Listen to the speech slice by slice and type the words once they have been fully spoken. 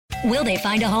Will they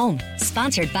find a home?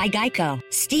 Sponsored by Geico.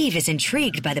 Steve is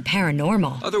intrigued by the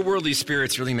paranormal. Otherworldly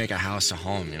spirits really make a house a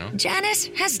home, you know?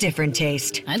 Janice has different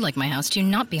taste. I'd like my house to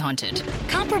not be haunted.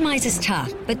 Compromise is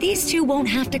tough, but these two won't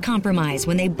have to compromise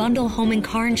when they bundle home and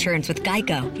car insurance with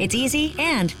Geico. It's easy,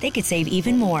 and they could save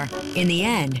even more. In the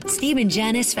end, Steve and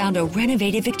Janice found a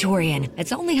renovated Victorian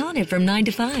that's only haunted from 9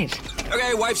 to 5.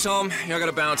 Okay, wife's home. I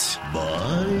gotta bounce.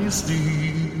 Bye,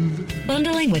 Steve.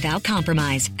 Bundling without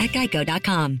compromise at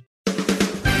geico.com.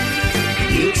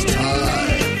 It's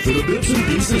time for the Bits and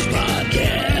Pieces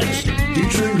podcast,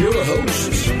 featuring your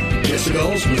hosts, Jessica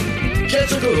Alsman,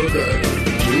 Jessica Hooker,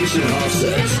 Jason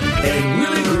Hoffsett, and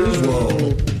Willie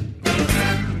Griswold.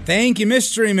 Thank you,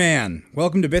 Mystery Man.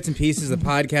 Welcome to Bits and Pieces, the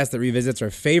podcast that revisits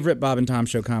our favorite Bob and Tom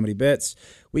Show comedy bits.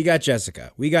 We got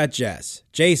Jessica, we got Jess,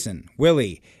 Jason,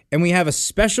 Willie, and we have a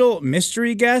special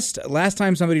mystery guest. Last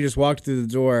time somebody just walked through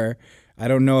the door. I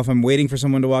don't know if I'm waiting for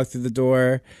someone to walk through the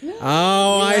door.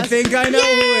 Oh, I think I know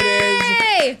who it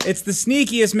is. It's the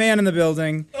sneakiest man in the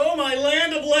building. Oh, my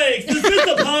land of lakes. Is this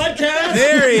a podcast?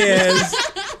 There he is.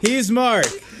 He's Mark.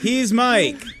 He's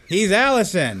Mike. He's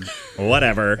Allison.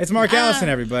 Whatever. It's Mark Allison,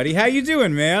 everybody. How you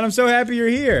doing, man? I'm so happy you're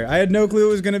here. I had no clue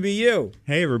it was going to be you.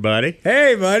 Hey, everybody.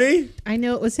 Hey, buddy. I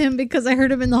know it was him because I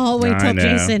heard him in the hallway tell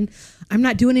Jason, I'm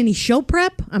not doing any show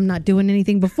prep. I'm not doing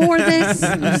anything before this.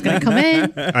 I'm just going to come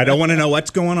in. I don't want to know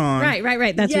what's going on.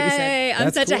 Right. That's what you said.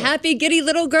 I'm such a happy, giddy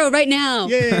little girl right now.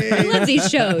 Yay. I love these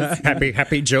shows.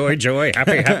 Happy, joy,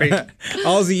 happy.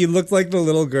 Halsey, you look like the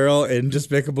little girl in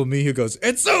Despicable Me who goes,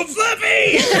 "It's so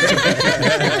fluffy!"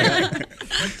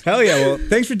 Hell yeah. Well,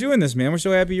 thanks for doing this, man. We're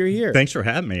so happy you're here. Thanks for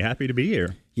having me. Happy to be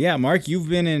here. Yeah, Mark, you've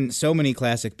been in so many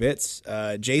classic bits.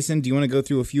 Jason, do you want to go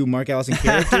through a few Mark Allison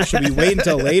characters? Should we wait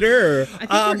until later? Or?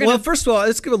 Well, first of all,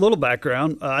 let's give a little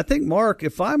background. I think, Mark,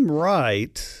 if I'm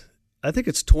right, I think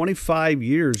it's 25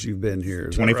 years you've been here.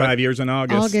 Is 25 right? years in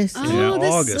August. Oh, the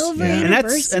August. silver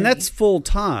And that's full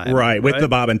time. Right, with the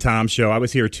Bob and Tom Show. I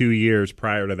was here 2 years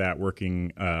prior to that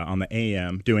working on the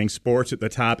AM, doing sports at the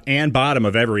top and bottom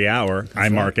of every hour.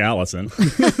 I'm Mark Allison.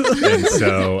 And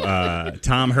so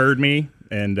Tom heard me,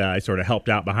 and I sort of helped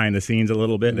out behind the scenes a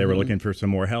little bit. They were looking for some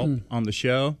more help on the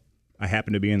show. I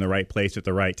happened to be in the right place at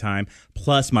the right time,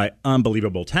 plus my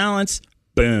unbelievable talents.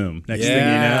 Boom. Next thing you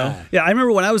know. Yeah, I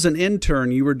remember when I was an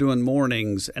intern, you were doing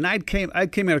mornings, and I came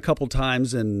in a couple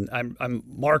times, and I'm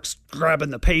Mark's grabbing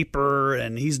the paper,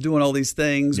 and he's doing all these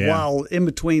things while in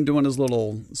between doing his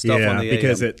little stuff on the AM.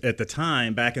 Because at the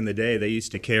time, back in the day, they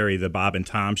used to carry the Bob and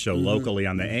Tom Show locally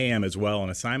on the AM as well in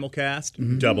a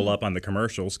simulcast, double up on the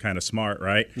commercials, kind of smart,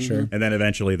 right? Sure. And then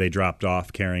eventually they dropped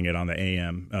off carrying it on the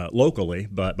AM locally,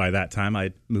 but by that time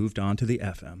I moved on to the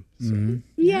FM. So.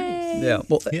 Yay. Yeah.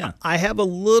 Well, I have a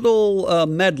little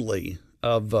medley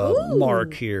of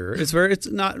Mark here. It's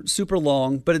not super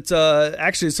long, but it's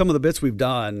actually some of the bits we've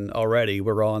done already.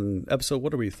 We're on episode,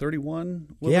 what are we,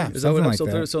 31? Yeah, is that what something episode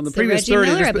like that. 30? So in the It's previous the Reggie 30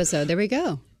 Miller there's been- episode. There we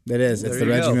go. It is. It's There the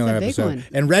you Reggie go. Miller It's a big episode. one.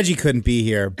 And Reggie couldn't be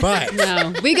here, but...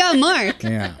 No, we got Mark.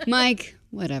 Yeah. Mike,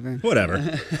 whatever. So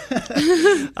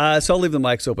I'll leave the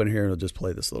mics open here, and I'll just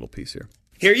play this little piece here.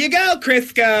 Here you go,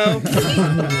 Crisco.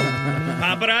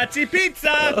 Paparazzi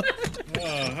pizza.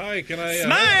 Oh, hi, can I...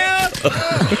 Smile.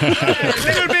 A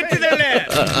little bit to the left.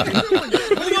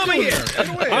 Move over here.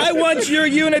 I want your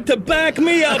unit to back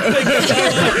me up, big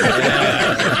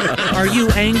fella. Are you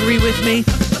angry with me?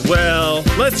 Well,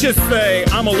 let's just say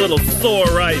I'm a little sore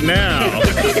right now.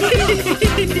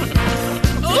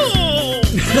 Oh!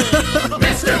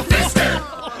 Mr. Fister.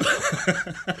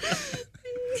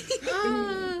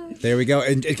 There we go.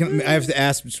 And I have to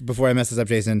ask before I mess this up,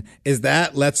 Jason, is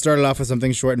that Let's Start It Off with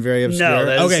something short and very obscure? No,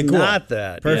 that's okay, cool. not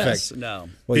that. Perfect. Yes, no.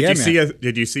 Well,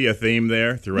 Did you see a theme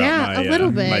there throughout a little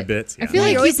bit. my bits? I feel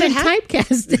like You're you've been always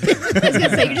typecasted. I was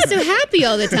going to say, you're just so happy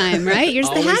all the time, right? You're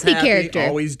just the Always happy character.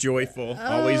 Always joyful,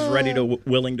 always ready to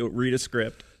willing to read a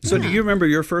script. So do you remember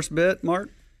your first bit,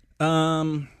 Mark?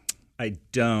 I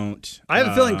don't. I have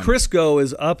a feeling Crisco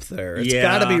is up there. It's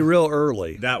got to be real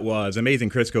early. That was Amazing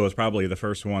Crisco was probably the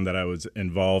first one that I was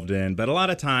involved in. But a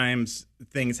lot of times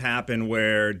things happen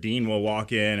where Dean will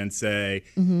walk in and say,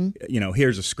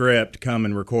 here's a script, come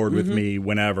and record with me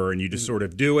whenever, and you just sort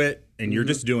of do it. And you're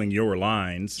just doing your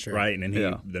lines, right? And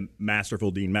then the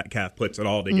masterful Dean Metcalf puts it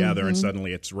all together, and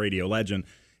suddenly it's radio legend.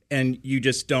 And you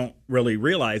just don't really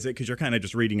realize it because you're kind of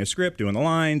just reading a script, doing the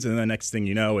lines, and the next thing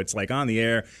you know, it's like on the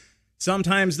air.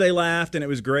 Sometimes they laughed and it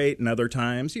was great, and other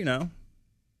times,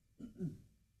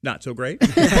 not so great.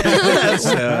 So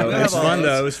it's fun,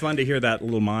 though. It was fun to hear that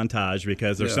little montage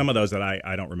because there's some of those that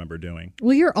I don't remember doing.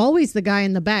 Well, you're always the guy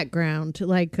in the background,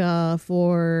 like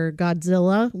for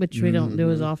Godzilla, which we don't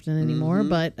do as often anymore.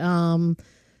 But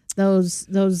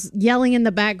Those yelling in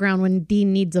the background when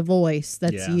Dean needs a voice.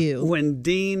 That's you. When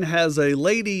Dean has a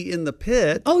lady in the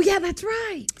pit. Oh, yeah, that's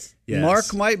right. Yes.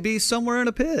 Mark might be somewhere in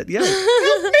a pit. Yeah.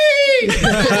 Help me!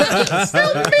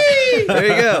 Help me! There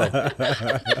you go.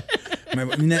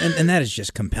 And that is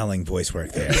just compelling voice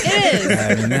work there. It is.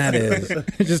 I mean, that is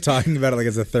just talking about it like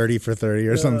it's a 30 for 30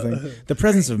 or something. The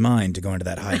presence of mind to go into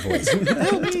that high voice.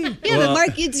 Yeah, but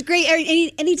Mark, it's great.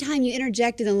 Anytime you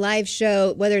interject in a live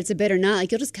show, whether it's a bit or not,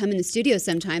 like you'll just come in the studio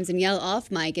sometimes and yell off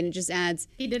mic, and it just adds.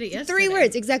 He did it yesterday. 3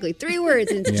 words, exactly. 3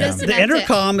 words, and it's just The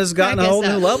intercom has gotten a whole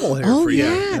new level here Oh, for you.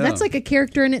 yeah. That's like a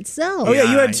character in itself. Oh, yeah,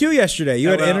 you had 2 yesterday. You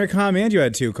had well- intercom and you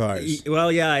had 2 cars.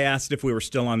 Well, yeah, I asked if we were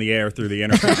still on the air through the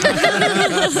intercom.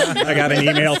 I got an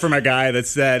email from a guy that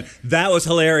said, that was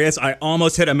hilarious. I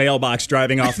almost hit a mailbox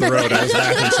driving off the road. I was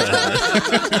laughing so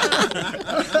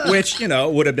hard. Which,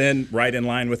 would have been right in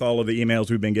line with all of the emails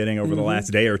we've been getting over the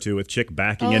last day or two with Chick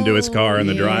backing into his car in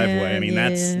the driveway. I mean,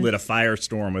 that's lit a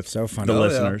firestorm with So funny. the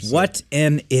listeners. What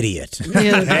an idiot.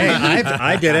 Hey,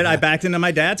 I did it. I backed into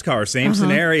my dad's car. Same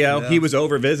scenario. He was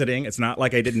over visiting. It's not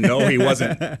like I didn't know he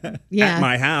wasn't at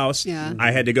my house. Yeah.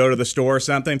 I had to go to the store or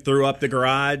something, threw up the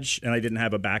garage, and I didn't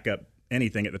have a backup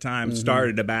anything at the time.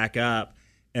 Started to back up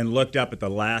and looked up at the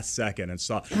last second and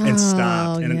saw and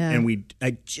stopped. And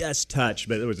I just touched,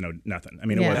 but there was nothing. I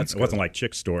mean, it wasn't like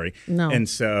Chick's story. No. And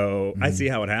so I see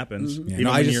how it happens. Even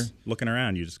when you're looking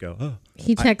around, you just go, oh.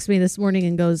 He texts me this morning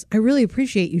and goes, I really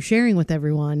appreciate you sharing with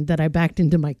everyone that I backed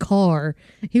into my car.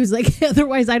 He was like,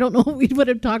 otherwise, I don't know what we would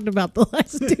have talked about the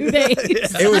last 2 days.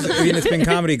 It's been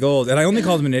comedy gold. And I only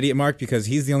called him an idiot, Mark, because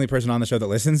he's the only person on the show that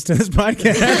listens to this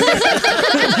podcast.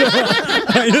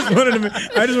 I just wanted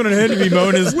him to be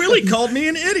mowing his... Willie called me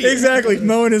an idiot. Exactly.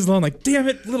 Mowing his lawn like, damn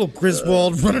it, little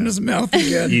Griswold running his mouth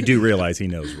again. You do realize he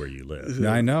knows where you live.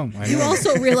 Yeah, I know. You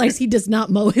also realize he does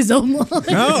not mow his own lawn.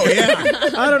 Oh, yeah.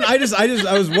 I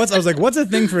was like, what's a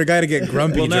thing for a guy to get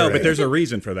grumpy Well, no, during? but there's a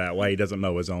reason for that, why he doesn't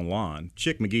mow his own lawn.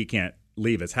 Chick McGee can't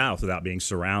leave his house without being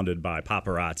surrounded by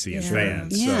paparazzi and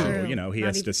fans. Yeah. So, he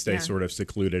has to stay sort of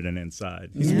secluded and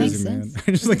inside. He's a busy man.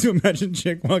 I just like to imagine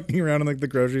Chick walking around in like the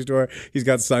grocery store. He's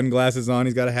got sunglasses on,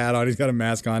 he's got a hat on, he's got a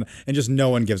mask on, and just no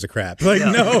one gives a crap. Like,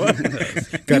 no.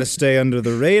 Got to stay under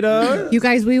the radar. You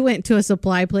guys, we went to a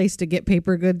supply place to get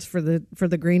paper goods for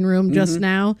the green room just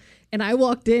now. And I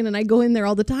walked in, and I go in there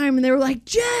all the time, and they were like,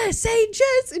 Jess, hey,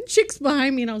 Jess, and Chick's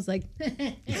behind me, and I was like,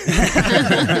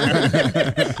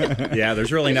 Yeah,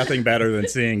 there's really nothing better than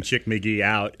seeing Chick McGee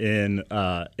out in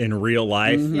real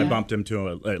life. I bumped him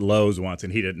at Lowe's once,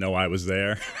 and he didn't know I was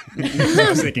there. So I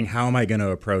was thinking, how am I going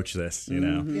to approach this,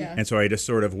 Yeah. And so I just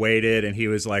sort of waited, and he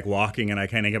was like walking, and I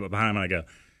kind of get up behind him, and I go,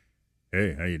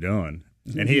 hey, how you doing?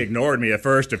 And he ignored me at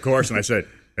first, of course, and I said,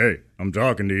 hey, I'm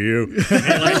talking to you.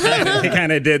 And he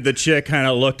kind of did the Chick, kind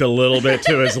of looked a little bit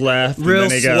to his left. Real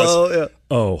and then he slow. goes,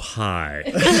 oh, hi.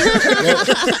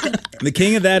 The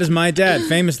king of that is my dad.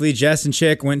 Famously, Jess and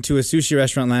Chick went to a sushi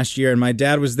restaurant last year, and my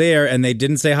dad was there, and they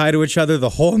didn't say hi to each other the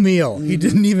whole meal. He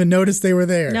didn't even notice they were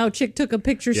there. no, Chick took a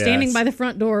picture standing by the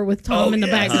front door with Tom in the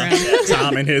background.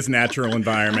 Tom in his natural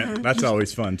environment. That's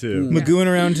always fun, too. Magooing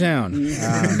around town.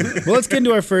 Well, let's get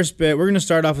into our first bit. We're going to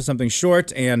start off with something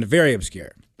short and very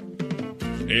obscure.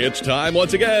 It's time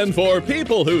once again for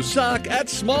people who suck at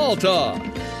small talk.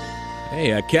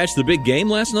 Hey, catch the big game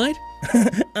last night?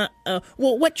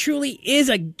 Well, what truly is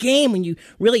a game when you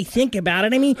really think about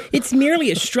it? I mean, it's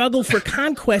merely a struggle for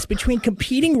conquest between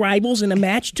competing rivals in a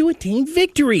match to attain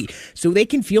victory, so they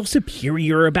can feel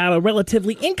superior about a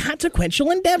relatively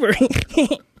inconsequential endeavor.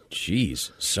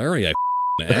 Jeez, sorry I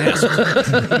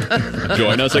asked.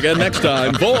 Join us again next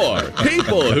time for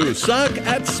People Who Suck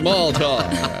at Small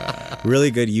Talk.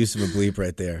 Really good use of a bleep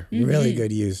right there. Really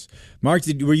good use. Mark,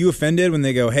 were you offended when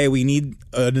they go, hey, we need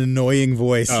an annoying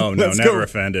voice? Oh, no, never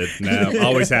offended. No,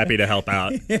 always happy to help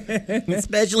out.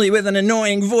 Especially with an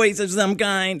annoying voice of some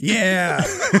kind. Yeah.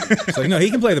 It's like, no,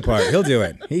 he can play the part. He'll do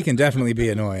it. He can definitely be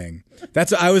annoying.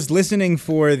 I was listening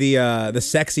for the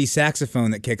sexy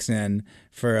saxophone that kicks in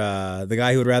for the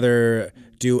guy who would rather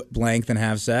do blank than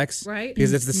have sex. Right.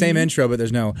 Because it's the same intro, but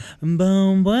there's no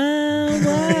boom, wow,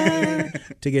 wow,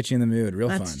 to get you in the mood. Real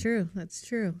fun. That's true. That's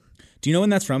true. Do you know when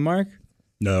that's from, Mark?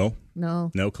 No.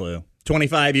 No Clue.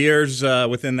 25 years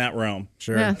within that realm.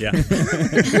 Sure. Yeah.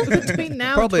 Between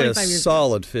now Probably and a 25 years.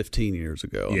 solid 15 years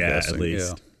ago. I'm guessing. At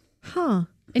least. Yeah. Huh.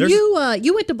 And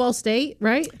you went to Ball State,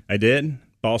 right? I did.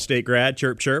 Ball State grad,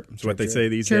 chirp, chirp. That's what they say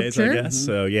these Chirp, days, chirp. I guess.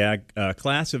 So, yeah,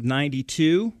 class of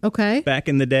 92. Okay. Back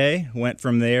in the day. Went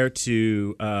from there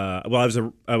to, I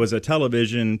was a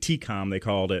television, TCOM, they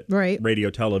called it. Right.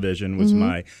 Radio television was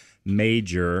my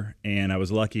major, and I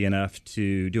was lucky enough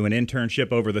to do an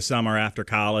internship over the summer after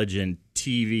college in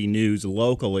TV news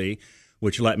locally,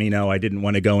 which let me know I didn't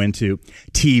want to go into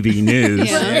TV news.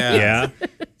 Yeah.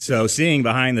 So seeing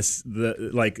behind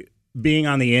being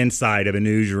on the inside of a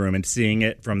newsroom and seeing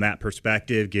it from that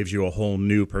perspective gives you a whole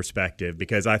new perspective,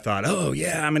 because I thought, oh,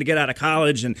 yeah, I'm going to get out of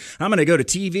college and I'm going to go to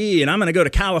TV and I'm going to go to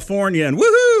California and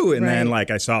woohoo. And then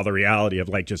I saw the reality of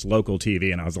just local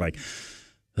TV, and I was like,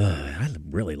 I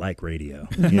really like radio,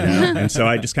 and so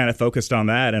I just kind of focused on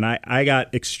that, and I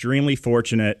got extremely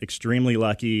fortunate, extremely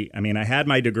lucky. I mean, I had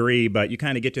my degree, but you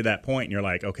kind of get to that point and you're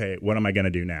like, okay, what am I going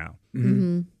to do now?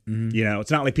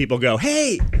 It's not like people go,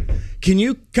 hey, can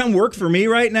you come work for me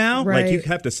right now? Right. Like, you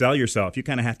have to sell yourself. You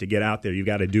kind of have to get out there. You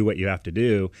got to do what you have to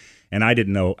do. And I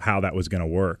didn't know how that was going to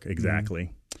work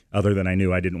exactly, other than I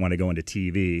knew I didn't want to go into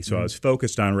TV. So I was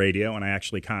focused on radio, and I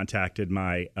actually contacted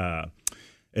my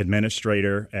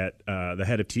administrator at the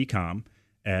head of TCOM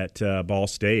at Ball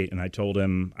State, and I told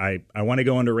him I want to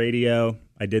go into radio.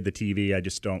 I did the TV. I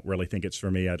just don't really think it's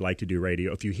for me. I'd like to do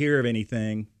radio. If you hear of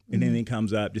anything, anything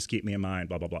comes up, just keep me in mind,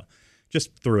 blah, blah, blah.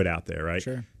 Just threw it out there, right?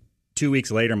 Sure. 2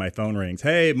 weeks later, my phone rings.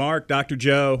 Hey, Mark, Dr.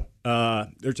 Joe,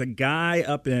 there's a guy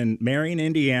up in Marion,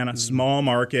 Indiana, small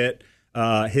market.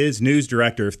 His news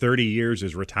director of 30 years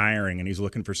is retiring, and he's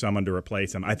looking for someone to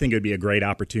replace him. I think it would be a great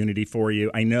opportunity for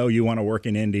you. I know you want to work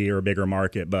in Indy or a bigger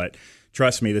market, but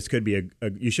trust me, this could be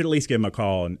you should at least give him a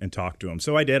call and talk to him.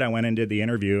 So I did. I went and did the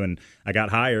interview, and I got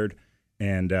hired,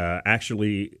 and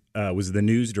actually was the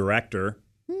news director.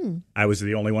 I was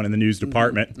the only one in the news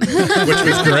department, which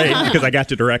was great because I got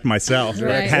to direct myself.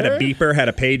 Right. Had a beeper, had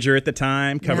a pager at the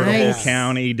time, covered a whole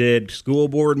county, did school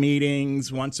board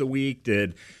meetings once a week,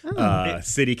 did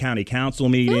city county council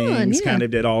meetings, kind of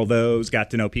did all those,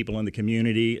 got to know people in the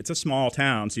community. It's a small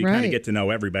town, so you kind of get to know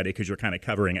everybody because you're kind of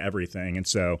covering everything. And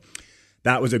so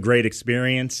that was a great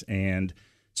experience and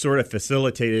sort of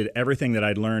facilitated everything that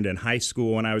I'd learned in high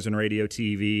school when I was in radio,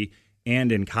 TV,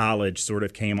 and in college sort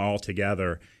of came all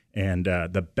together. And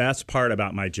the best part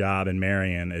about my job in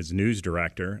Marion as news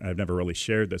director, I've never really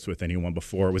shared this with anyone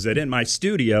before, was that in my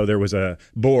studio there was a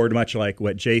board much like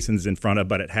what Jason's in front of,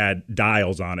 but it had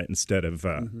dials on it instead of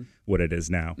what it is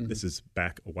now. This is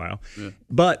back a while.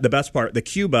 But the best part, the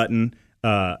Q button,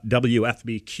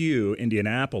 WFBQ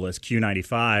Indianapolis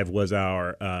Q95 was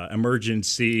our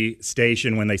emergency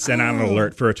station. When they sent out an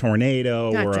alert for a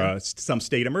tornado or some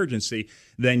state emergency,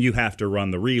 then you have to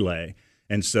run the relay.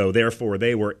 And so therefore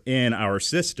they were in our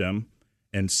system,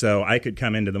 and so I could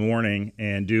come into the morning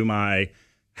and do my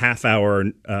half hour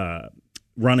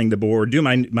running the board, do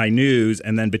my news,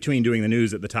 and then between doing the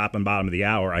news at the top and bottom of the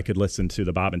hour, I could listen to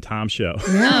the Bob and Tom show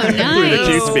through the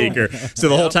Q speaker. So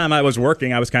the whole time I was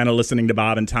working, I was kind of listening to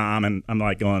Bob and Tom, and I'm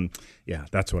like going, yeah,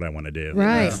 that's what I want to do.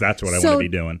 Right. That's what I want to be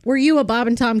doing. Were you a Bob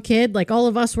and Tom kid? Like all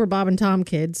of us were Bob and Tom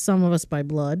kids, some of us by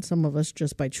blood, some of us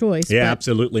just by choice. Yeah,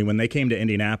 absolutely. When they came to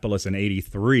Indianapolis in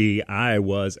 '83, I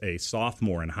was a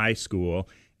sophomore in high school.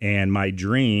 And my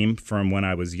dream from when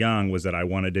I was young was that I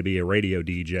wanted to be a radio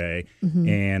DJ.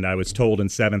 And I was told in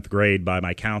 7th grade by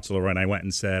my counselor when I went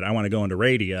and said, I want to go into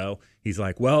radio. He's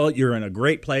like, well, you're in a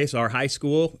great place, our high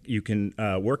school. You can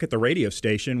work at the radio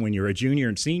station when you're a junior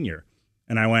and senior.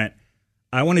 And I went,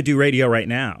 I want to do radio right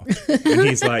now. And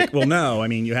he's like, well, no, I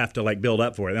mean, you have to build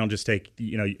up for it. They don't just take,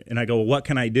 and I go, well, what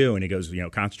can I do? And he goes,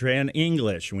 concentrate on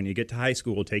English. When you get to high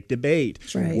school, take debate,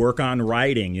 work on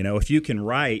writing. If you can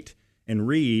write and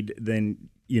read, then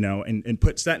and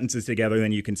put sentences together,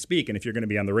 then you can speak. And if you're going to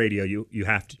be on the radio, you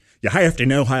have to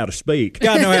know how to speak. You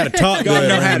gotta know how to talk. Gotta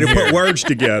know how to put words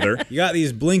together. You got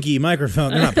these blinky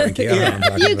microphones. They're not blinky.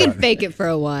 You can fake it for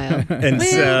a while. And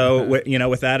so,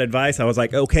 with that advice, I was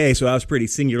like, okay. So I was pretty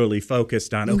singularly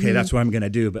focused on, okay, that's what I'm going to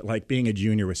do. But being a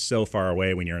junior was so far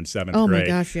away when you're in 7th grade. Oh my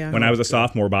gosh, yeah. When I was a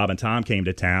sophomore, Bob and Tom came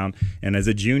to town, and as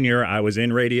a junior, I was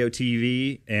in radio,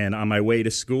 TV, and on my way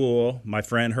to school, my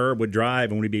friend Herb would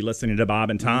drive, and we'd be listening to Bob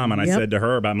and Tom, and I said to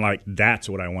Herb, I'm like, that's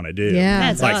what I want to do.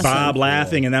 Yeah, that's awesome. Bob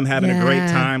laughing and them having a great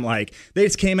time. They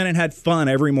just came in and had fun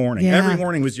every morning. Yeah. Every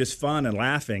morning was just fun and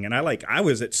laughing. And I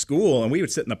was at school, and we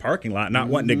would sit in the parking lot not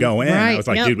wanting to go in. Right. I was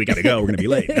like, dude, we got to go. We're going to be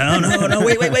late. No,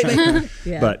 wait.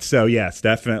 Yeah. But so, yes,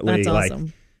 definitely. That's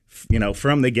awesome.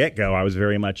 From the get-go, I was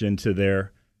very much into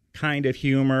their kind of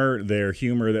humor,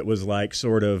 that was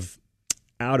sort of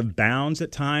out of bounds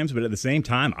at times, but at the same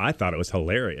time, I thought it was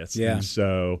hilarious. Yeah. And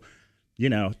so,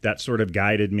 that sort of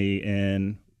guided me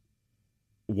in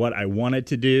what I wanted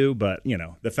to do. But,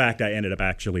 the fact I ended up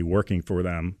actually working for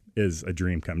them is a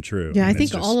dream come true. Yeah, I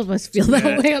think all of us feel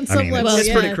that way on some level. It's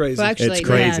pretty crazy. Well, actually, it's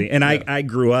crazy. And I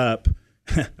grew up,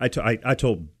 I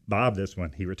told Bob this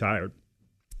when he retired.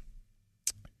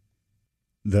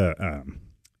 the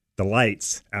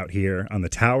lights out here on the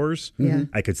towers,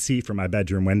 I could see from my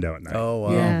bedroom window at night. Oh,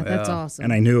 wow. Yeah, that's awesome.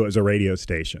 And I knew it was a radio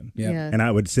station. Yeah. And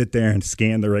I would sit there and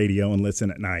scan the radio and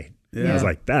listen at night. Yeah. I was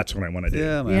like, that's what I want to do.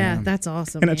 Yeah, man. Yeah, that's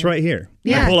awesome. And it's right here.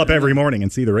 Yeah. I pull up every morning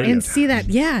and see the radio. And see that.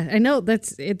 Yeah, I know.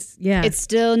 It's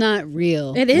still not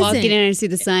real. It isn't. Walking in and I see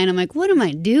the sign, I'm like, what am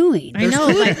I doing? I know.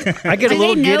 Like, I get a Do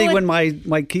little they know giddy what- when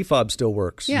my key fob still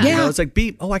works. Yeah. You know, it's like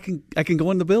beep. Oh, I can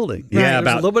go in the building. Yeah,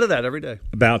 There's a little bit of that every day.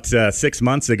 About 6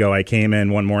 months ago, I came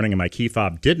in one morning and my key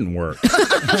fob didn't work.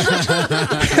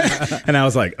 And I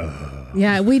was like, oh.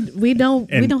 yeah, we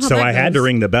don't And have so that I had to goes.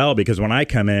 ring the bell because when I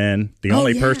come in, the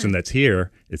only yeah. person that's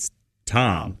here is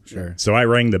Tom. Sure. So I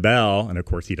rang the bell, and of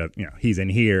course he does. He's in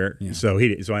here. Yeah. So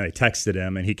I texted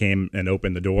him, and he came and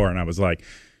opened the door, and I was like,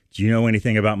 "Do you know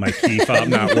anything about my key fob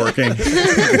not working?"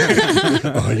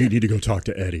 Oh, you need to go talk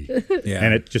to Eddie. Yeah.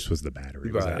 And it just was the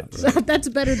battery. Was out. That's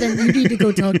better than you need to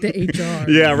go talk to HR.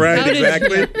 Yeah, right.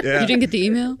 Exactly. Yeah. You didn't get the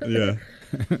email? Yeah.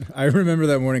 I remember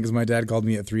that morning because my dad called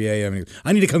me at 3 a.m. and he goes,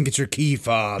 I need to come get your key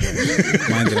fob.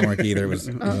 Mine didn't work either. It was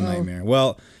a nightmare.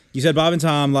 Well, you said Bob and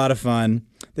Tom, a lot of fun.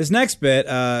 This next bit,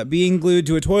 being glued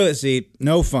to a toilet seat,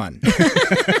 no fun.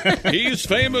 He's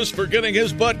famous for getting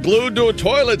his butt glued to a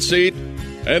toilet seat,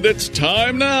 and it's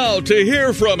time now to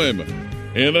hear from him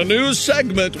in a new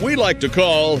segment we like to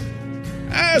call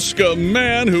Ask a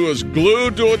Man Who Is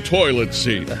Glued to a Toilet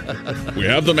Seat. We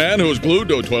have the man who is glued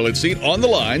to a toilet seat on the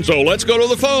line, so let's go to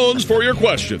the phones for your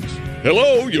questions.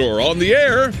 Hello, you're on the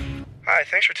air. Hi,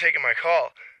 thanks for taking my call.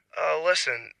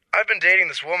 Listen, I've been dating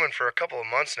this woman for a couple of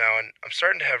months now, and I'm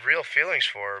starting to have real feelings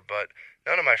for her, but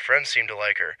none of my friends seem to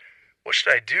like her. What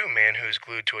should I do, man who's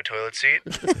glued to a toilet seat?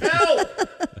 Help!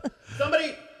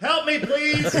 Somebody help me,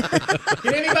 please.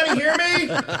 Can anybody hear me?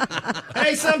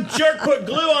 Hey, some jerk put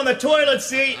glue on the toilet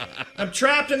seat. I'm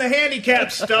trapped in the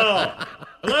handicap stall.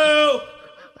 Hello?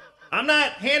 I'm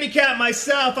not handicapped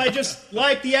myself. I just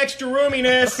like the extra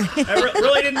roominess. I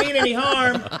really didn't mean any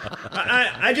harm.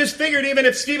 I just figured even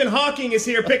if Stephen Hawking is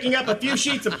here picking up a few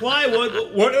sheets of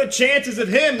plywood, what are the chances of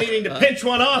him needing to pinch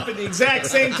one off at the exact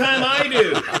same time I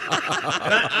do?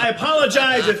 And I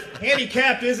apologize if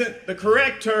handicapped isn't the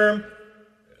correct term.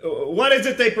 What is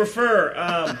it they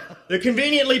prefer? They're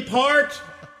conveniently parked?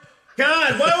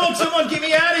 God, why won't someone get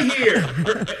me out of here?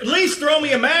 Or at least throw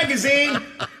me a magazine.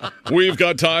 We've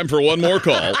got time for one more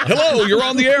call. Hello, you're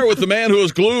on the air with the man who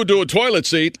is glued to a toilet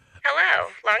seat. Hello,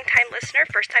 long-time listener,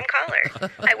 first-time caller.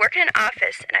 I work in an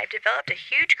office, and I've developed a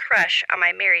huge crush on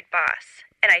my married boss.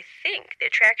 And I think the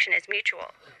attraction is mutual.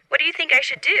 What do you think I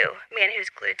should do, man who's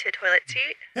glued to a toilet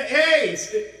seat? Hey,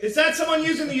 is that someone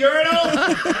using the urinal?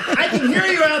 I can hear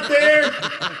you out there.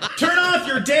 Turn off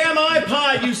your damn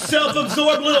iPod, you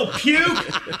self-absorbed little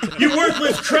puke. You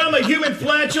worthless crumb of human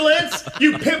flatulence.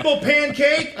 You pimple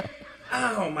pancake.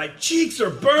 Ow, my cheeks are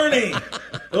burning.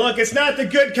 Look, it's not the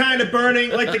good kind of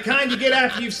burning, like the kind you get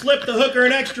after you've slipped the hooker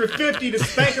an extra 50 to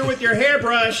spank her with your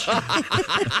hairbrush.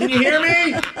 Can you hear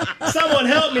me? Someone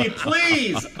help me,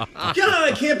 please. God,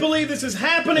 I can't believe this is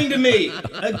happening to me.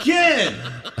 Again.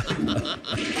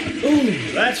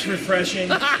 Ooh, that's refreshing.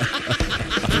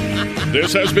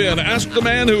 This has been Ask the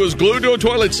Man Who Is Glued to a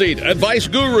Toilet Seat, advice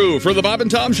guru for the Bob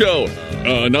and Tom Show.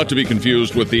 Not to be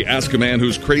confused with the Ask a Man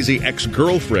Whose crazy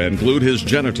ex-girlfriend glued his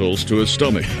genitals to his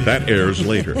stomach. That airs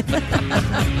later.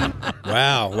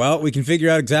 Wow. Well, we can figure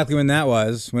out exactly when that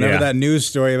was. Whenever that news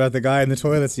story about the guy in the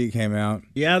toilet seat came out.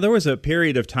 Yeah, there was a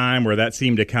period of time where that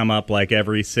seemed to come up like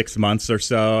every 6 months or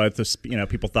so. It's just,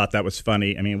 people thought that was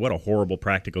funny. I mean, what a horrible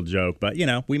practical joke. But,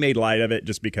 we made light of it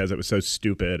just because it was so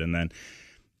stupid. And then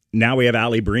now we have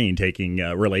Allie Breen taking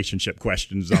relationship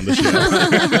questions on the show.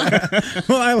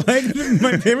 Well, I like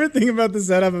my favorite thing about the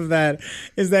setup of that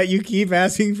is that you keep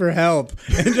asking for help,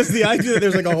 and just the idea that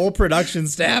there's like a whole production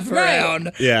staff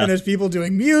around, Yeah. and there's people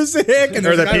doing music, and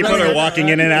or there's the people are walking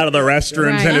in and out of the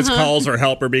restrooms, Right. and his calls or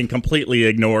help are being completely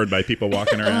ignored by people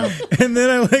walking around. And then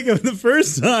I like him the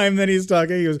first time that he's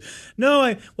talking, he goes,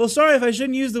 "No, sorry if I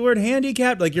shouldn't use the word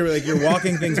handicapped." Like you're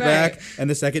walking things back, and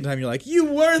the second time you're like, "You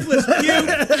worthless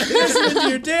puke." Listen to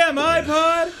your damn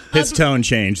iPod. His tone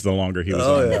changed the longer he was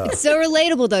on. It's so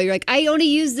relatable, though. You're like, I only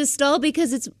use this stall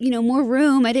because it's, more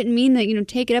room. I didn't mean that,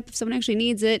 take it up if someone actually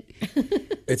needs it.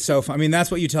 It's so fun. I mean, that's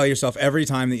what you tell yourself every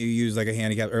time that you use like a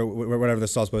handicap or whatever the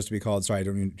stall's supposed to be called. Sorry, I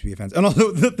don't mean to be offensive. And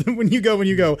also, when you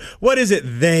go, what is it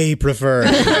they prefer?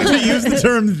 To use the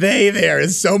term they there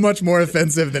is so much more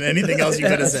offensive than anything else you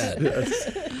could have said.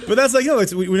 But that's like,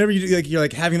 it's whenever you like, you're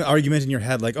like having the argument in your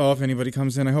head, like, oh, if anybody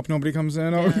comes in, I hope nobody comes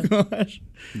in. Oh gosh.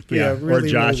 Yeah. Really, or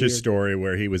Josh's really story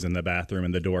where he was in the bathroom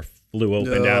and the door flew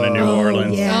open down in New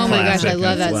Orleans. Yeah. Oh my gosh, I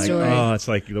love that story. Oh, it's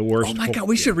like the worst. Oh my God,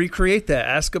 we should recreate that.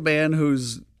 Ask a man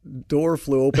whose door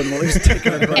flew open while he was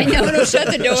taking a bath. And no one will shut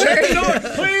the door. Shut the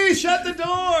door. Please shut the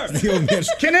door.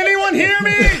 Can anyone hear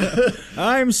me?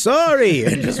 I'm sorry.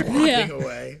 And just walking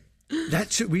away.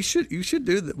 You should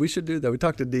do that. We should do that. We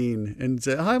talked to Dean and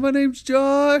say, "Hi, my name's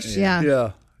Josh."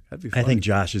 Yeah. That'd be fun. I think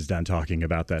Josh is done talking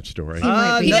about that story.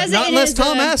 He does not unless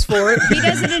Tom asks for it. He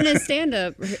does it in his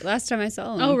stand-up. Last time I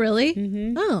saw him. Oh, really?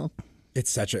 Mm-hmm. Oh. It's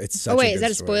such a Oh wait, a is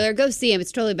that a spoiler? Go see him.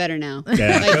 It's totally better now.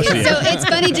 Yeah, it's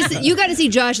funny. Just you got to see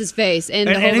Josh's face and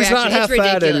the whole and he's reaction. not half it's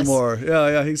ridiculous. fat anymore.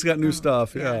 Yeah, he's got new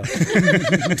stuff. Yeah,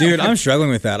 Dude, I'm struggling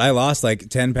with that. I lost like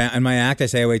 10 pounds. In my act, I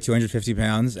say I weigh 250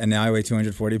 pounds, and now I weigh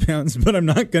 240 pounds, but I'm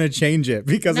not going to change it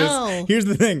because here's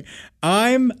the thing.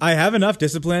 I have enough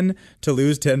discipline to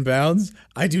lose 10 pounds.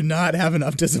 I do not have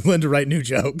enough discipline to write new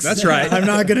jokes. That's right. I'm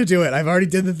not going to do it. I've already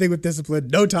did the thing with discipline.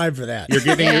 No time for that.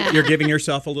 You're giving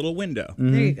yourself a little window.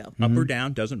 There you go. Up or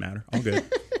down, doesn't matter. All good.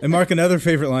 And Mark, another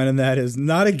favorite line in that is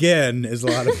 "not again" is a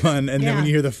lot of fun. And then when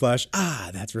you hear the flush,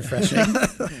 that's refreshing.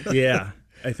 Yeah.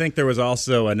 I think there was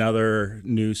also another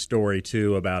news story,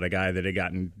 too, about a guy that had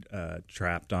gotten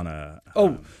trapped on a...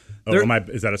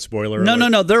 is that a spoiler?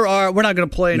 No. There are. We're not going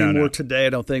to play any more today,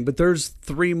 I don't think. But there's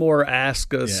 3 more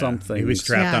Ask Us something. He was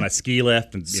trapped on a ski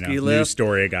lift. And, news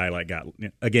story, a guy got,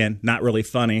 again, not really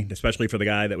funny, especially for the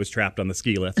guy that was trapped on the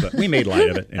ski lift. But we made light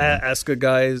of it. Ask a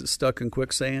Guy Stuck in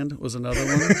Quicksand was another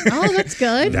one. Oh, that's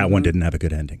good. That one didn't have a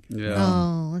good ending. Yeah.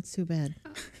 Oh, that's too bad.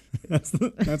 That's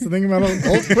the thing about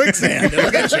old quicksand.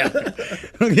 Look at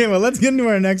you. Okay, well, let's get into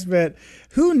our next bit.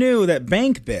 Who knew that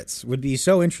bank bits would be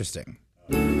so interesting?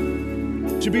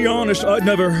 To be honest, I'd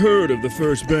never heard of the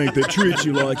first bank that treats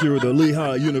you like you're the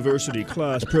Lehigh University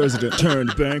class president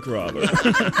turned bank robber.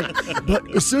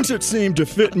 But since it seemed to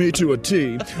fit me to a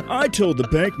T, I told the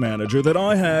bank manager that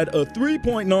I had a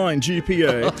 3.9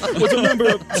 GPA, was a member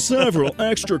of several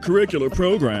extracurricular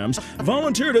programs,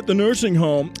 volunteered at the nursing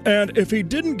home, and if he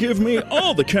didn't give me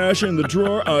all the cash in the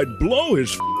drawer, I'd blow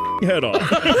his head off.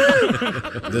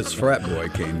 This frat boy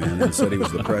came in and said he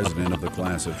was the president of the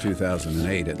class of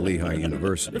 2008 at Lehigh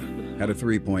University, had a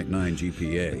 3.9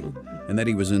 GPA, and that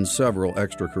he was in several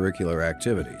extracurricular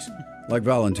activities, like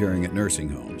volunteering at nursing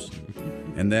homes,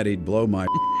 and that he'd blow my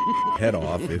head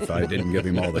off if I didn't give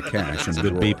him all the cash in the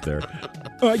drawer. Good beep there.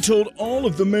 I told all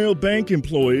of the male bank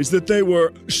employees that they were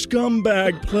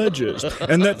scumbag pledges,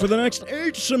 and that for the next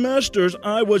 8 semesters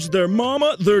I was their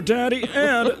mama, their daddy,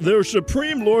 and their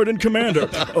supreme lord and commander.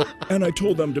 Oh, and I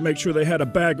told them to make sure they had a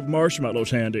bag of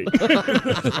marshmallows handy.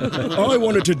 I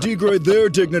wanted to degrade their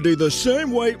dignity the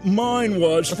same way mine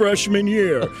was freshman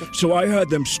year, so I had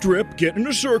them strip, get in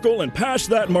a circle, and pass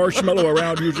that marshmallow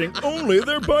around using only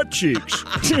their butt cheeks.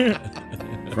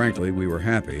 Frankly, we were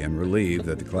happy and relieved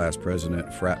that the class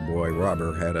president, frat boy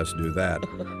robber, had us do that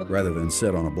rather than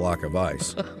sit on a block of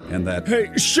ice. And that... Hey,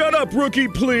 shut up, rookie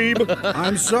plebe!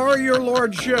 I'm sorry, your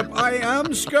lordship. I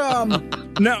am scum.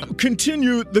 Now,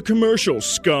 continue the commercial,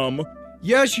 scum.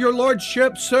 Yes, your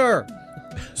lordship, sir.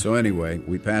 So anyway,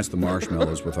 we passed the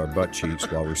marshmallows with our butt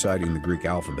cheeks while reciting the Greek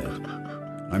alphabet.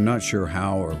 I'm not sure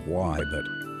how or why, but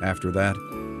after that,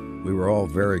 we were all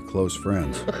very close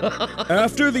friends.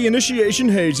 After the initiation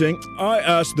hazing, I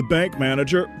asked the bank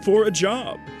manager for a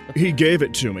job. He gave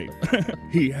it to me.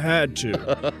 He had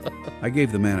to. I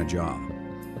gave the man a job.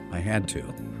 I had to.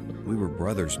 We were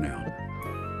brothers now.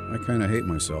 I kind of hate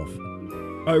myself.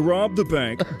 I robbed the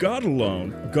bank, got a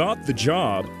loan, got the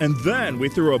job, and then we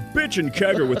threw a bitchin'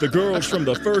 kegger with the girls from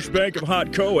the First Bank of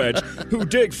Hot Co-eds who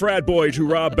dig frat boys who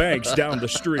rob banks down the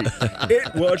street.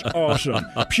 It was awesome.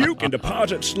 Puke and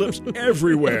deposit slips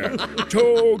everywhere.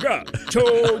 Toga,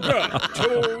 toga,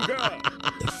 toga.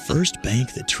 The first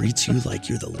bank that treats you like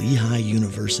you're the Lehigh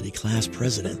University class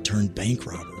president turned bank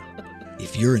robber.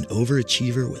 If you're an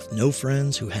overachiever with no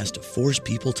friends who has to force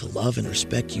people to love and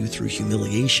respect you through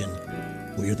humiliation,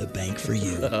 we're the bank for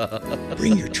you.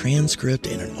 Bring your transcript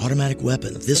and an automatic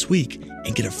weapon this week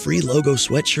and get a free logo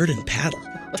sweatshirt and paddle.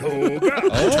 Toga.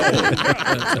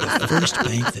 The first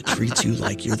bank that treats you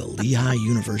like you're the Lehigh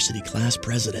University class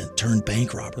president turned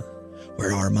bank robber,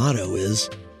 where our motto is,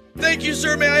 "Thank you,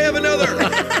 sir. May I have another?"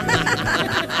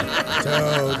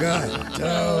 Toga,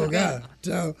 toga,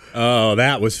 toga. Oh,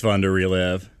 that was fun to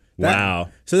relive. Wow.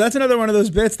 So that's another one of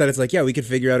those bits that it's like, yeah, we could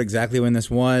figure out exactly when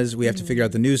this was. We have to figure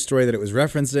out the news story that it was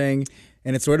referencing.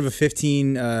 And it's sort of a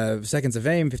 15 seconds of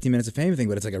fame, 15 minutes of fame thing,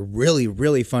 but it's like a really,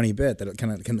 really funny bit that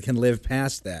kind of can live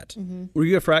past that. Were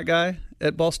you a frat guy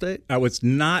at Ball State? I was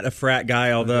not a frat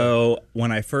guy, although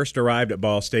when I first arrived at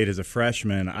Ball State as a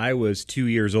freshman, I was 2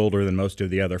 years older than most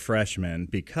of the other freshmen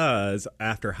because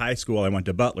after high school, I went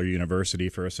to Butler University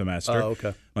for a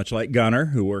semester, much like Gunnar,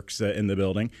 who works in the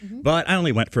building. But I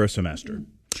only went for a semester.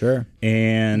 Sure.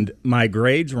 And my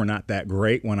grades were not that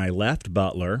great when I left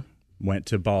Butler. Went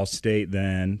to Ball State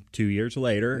then 2 years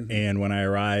later, and when I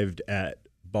arrived at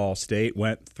Ball State,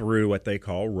 went through what they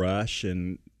call rush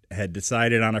and had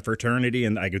decided on a fraternity,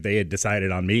 and they had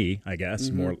decided on me, I guess,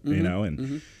 more, you know,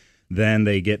 and then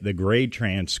they get the grade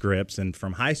transcripts, and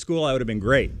from high school I would have been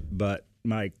great, but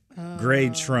my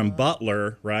grades from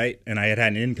Butler, right, and I had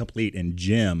an incomplete in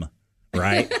gym,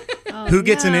 right? Who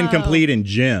gets an incomplete in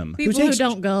gym? People who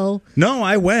don't go. No,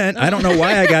 I went. I don't know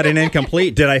why I got an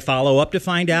incomplete. Did I follow up to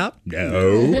find out?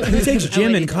 No. Who takes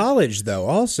gym in college, though,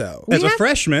 also? As a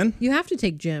freshman. You have to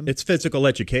take gym. It's physical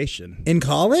education. In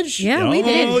college? Yeah, we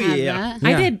did. Oh, yeah.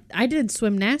 I did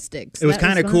swimnastics. It was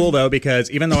kind of cool, though,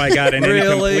 because even though I got an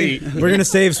incomplete. We're going to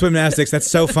save swimnastics. That's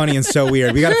so funny and so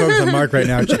weird. We got to focus on Mark right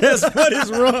now. Jess, what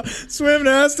is wrong?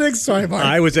 Swimnastics? Sorry, Mark.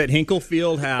 I was at Hinkle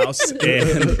Fieldhouse,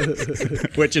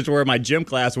 which is where my gym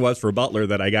class was for Butler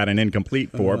that I got an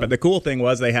incomplete for. But the cool thing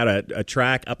was they had a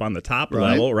track up on the top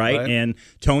level, right? And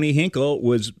Tony Hinkle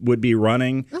would be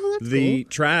running the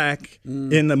track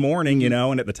in the morning, you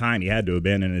know, and at the time he had to have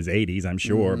been in his 80s, I'm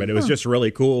sure. But it was just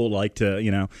really cool, like, to,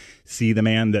 you know, see the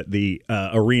man that the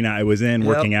arena I was in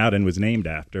working out and was named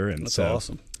after. And that's so,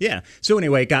 awesome. Yeah. So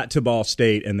anyway, got to Ball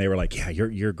State, and they were like, yeah,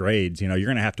 your grades, you know, you're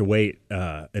going to have to wait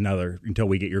until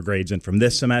we get your grades in from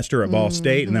this semester at Ball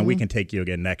State, and then we can take you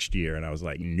again next year. And I was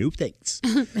like, no thanks.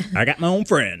 I got my own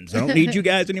friends. I don't need you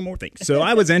guys anymore. Thanks. So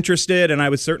I was interested, and I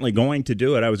was certainly going to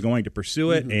do it. I was going to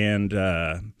pursue it, and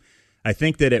I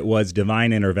think that it was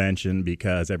divine intervention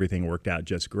because everything worked out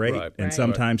just great. And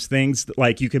sometimes things,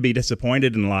 like, you could be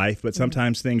disappointed in life, but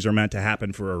sometimes things are meant to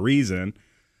happen for a reason.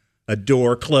 A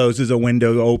door closes, a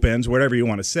window opens, whatever you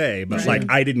want to say. But like,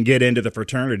 I didn't get into the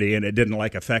fraternity, and it didn't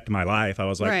like affect my life. I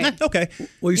was like, okay.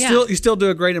 Well, you still do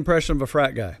a great impression of a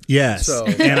frat guy. Yes, so,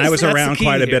 and I was that's around the key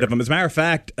quite a here. bit of them. As a matter of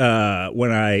fact,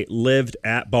 when I lived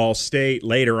at Ball State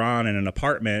later on in an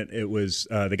apartment, it was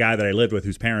the guy that I lived with,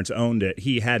 whose parents owned it.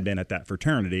 He had been at that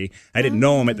fraternity. I didn't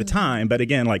know him at the time, but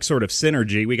again, like, sort of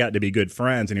synergy, we got to be good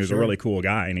friends, and he was a really cool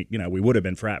guy. And you know, we would have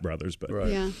been frat brothers, but All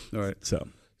right.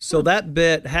 So that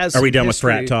bit has. Are we done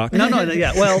history. with frat talk? No.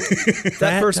 Yeah. Well,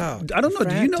 that first. talk. I don't know.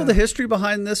 Do you know the history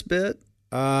behind this bit?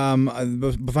 Behind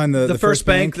the first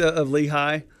bank of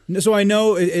Lehigh. So I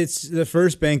know it's the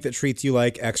first bank that treats you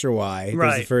like X or Y. Right.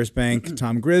 There's the first bank,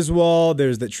 Tom Griswold.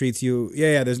 There's that treats you.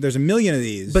 Yeah. There's a million of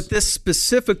these. But this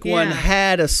specific one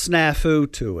had a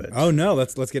snafu to it. Oh no,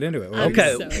 let's get into it.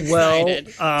 Okay.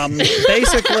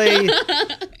 Basically,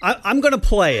 I'm going to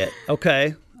play it.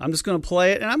 Okay. I'm just going to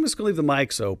play it, and I'm just going to leave the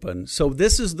mics open. So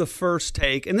this is the first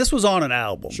take, and this was on an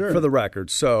album for the record.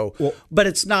 So, but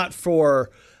it's not for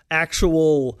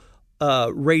actual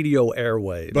radio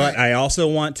airwaves. But I also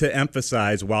want to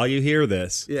emphasize, while you hear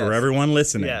this, for everyone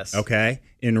listening, okay,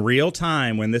 in real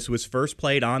time, when this was first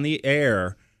played on the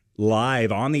air,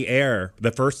 live on the air,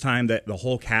 the first time that the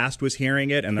whole cast was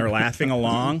hearing it and they're laughing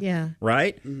along,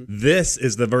 right? This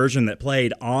is the version that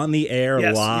played on the air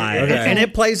live. Okay. And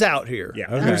it plays out here. Yeah.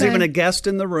 There's even a guest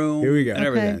in the room. Here we go. And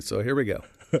everything. So here we go.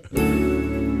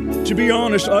 To be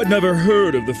honest, I'd never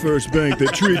heard of the first bank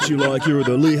that treats you like you're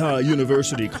the Lehigh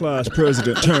University class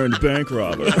president turned bank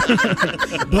robber.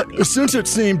 But since it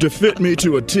seemed to fit me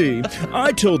to a T,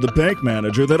 I told the bank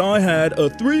manager that I had a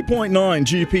 3.9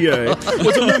 GPA,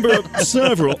 was a member of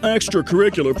several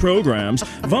extracurricular programs,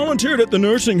 volunteered at the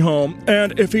nursing home,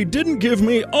 and if he didn't give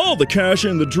me all the cash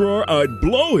in the drawer, I'd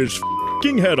blow his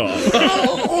f***ing head off.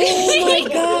 Oh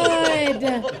my God.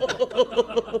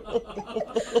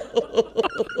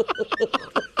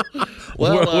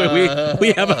 Well,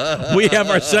 we have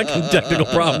our second technical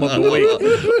problem of the week.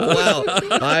 Well, oh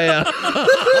my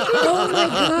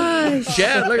gosh.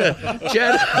 Chad, look at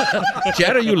that.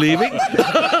 Chad, are you leaving?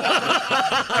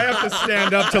 I have to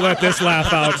stand up to let this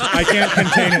laugh out. I can't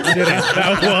contain it.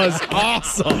 That was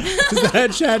awesome. Is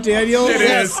that Chad Daniels? It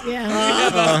is. Yeah.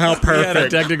 Oh, how perfect. We had a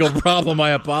technical problem.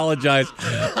 I apologize.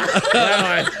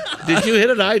 Did you hit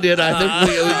it? I did. I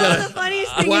think we got The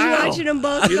funniest thing is watching them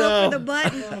both go for the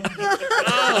button.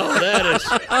 Oh,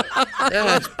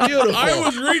 that's beautiful. I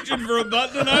was reaching for a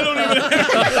button and I don't even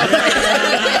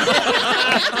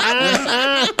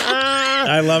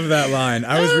I love that line.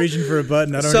 I was reaching for a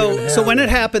button. I don't even have So when one. it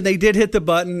happened, they did hit the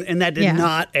button, and that did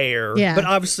not air. Yeah. But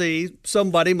obviously,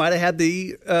 somebody might have had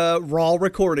the raw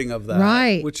recording of that,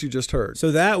 Right. which you just heard.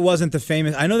 So that wasn't the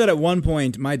famous. I know that at one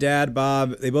point, my dad,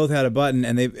 Bob, they both had a button,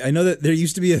 and I know that there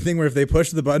used to be a thing where if they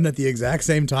pushed the button at the exact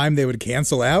same time, they would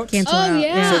cancel out. Cancel out.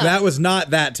 yeah. So that was not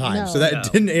that time. No. So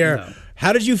that didn't air. No.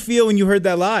 How did you feel when you heard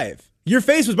that live? Your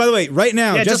face was, by the way, right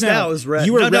now. Yeah, just now now it was red.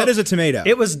 You were No, red no. as a tomato.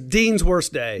 It was Dean's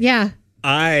worst day. Yeah.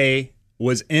 I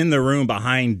was in the room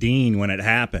behind Dean when it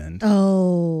happened.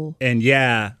 Oh. And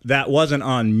yeah, that wasn't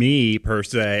on me per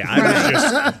se.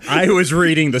 I was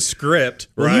reading the script,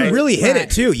 Well, right? you really hit it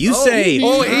too. You say, he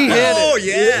hit it. Oh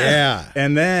yeah. Yeah.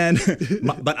 And then,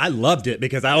 but I loved it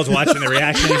because I was watching the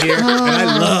reaction here, and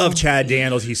I love Chad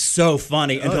Daniels. He's so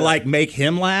funny, and to like make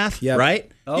him laugh, Yep.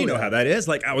 right? Oh, you know yeah. how that is.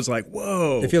 Like I was like,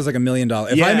 whoa. It feels like $1 million. If I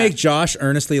Yeah. make Josh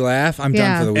earnestly laugh, I'm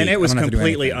done for the week. And it was I don't have to do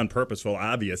completely anything. unpurposeful,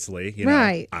 obviously. You know,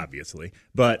 Right. obviously.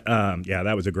 But yeah,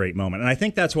 that was a great moment. And I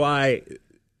think that's why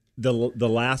the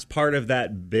last part of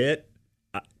that bit,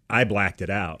 I blacked it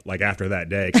out like after that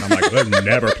day. 'Cause I'm like, we're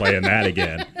never playing that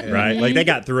again. Right? Like they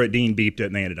got through it, Dean beeped it,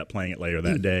 and they ended up playing it later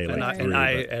that day. And Like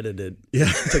I edited yeah.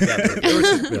 together.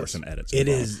 There were some edits. It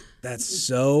involved. is. That's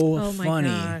so Oh my funny.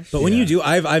 gosh. But when you do,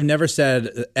 I've never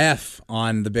said F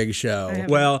on the big show.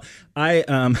 Well, I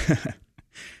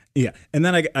yeah, and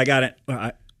then I got it.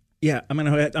 Yeah, I'm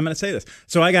gonna say this.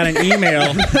 So I got an email.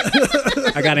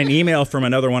 I got an email from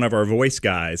another one of our voice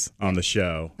guys on the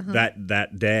show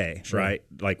that day, right?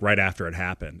 Like right after it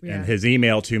happened, and his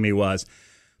email to me was,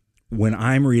 when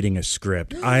I'm reading a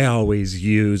script, I always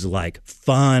use like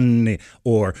fun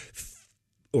or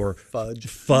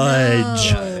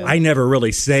fudge. No. I never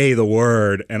really say the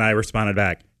word, and I responded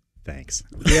back, thanks.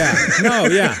 Yeah. No,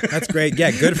 yeah. That's great.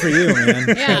 Yeah, good for you, man.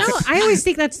 Yeah. I always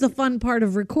think that's the fun part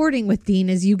of recording with Dean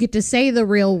is you get to say the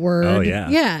real word. Oh, yeah.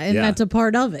 Yeah, and Yeah. that's a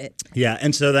part of it. Yeah,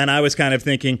 and so then I was kind of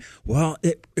thinking, well,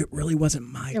 it really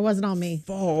wasn't my It wasn't on me.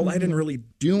 fault. I didn't really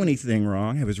do anything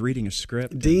wrong. I was reading a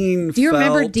script. Dean Do you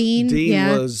remember felt- Dean? Dean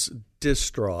Yeah. was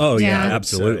distraught. Oh, yeah, Yeah.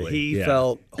 absolutely. He Yeah.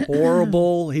 felt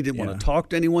horrible. He didn't want to talk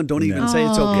to anyone. Don't even say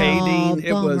it's okay, Oh,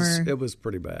 Dean. bummer. It was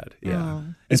pretty bad. Oh. Yeah.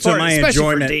 And As so far- my especially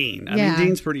enjoyment, for Dean. I Yeah. mean,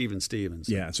 Dean's pretty even Stevens.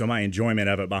 yeah. So my enjoyment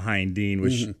of it behind Dean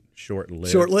was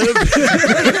short-lived. Short-lived. because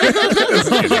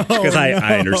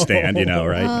I understand, you know,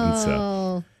 right? And so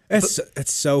Oh.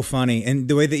 It's so funny. And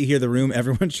the way that you hear the room,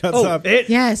 everyone shuts Oh, up.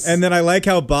 Yes. And then I like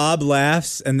how Bob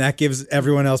laughs, and that gives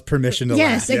everyone else permission to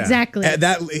Yes, laugh. exactly. And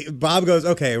that Bob goes,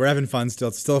 okay, we're having fun still.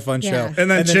 It's still a fun Yeah. show.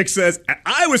 and then Chick says,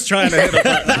 I was trying to hit a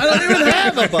button. I don't even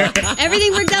have a button.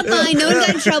 Everything worked out fine. No one got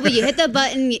in trouble. You hit the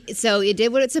button, so it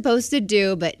did what it's supposed to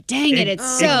do. But dang it,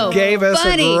 it's so gave us a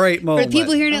funny great moment. for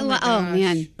people hearing it. my Oh gosh.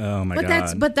 man, Oh my But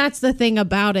god! that's the thing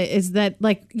about it is that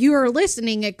like you are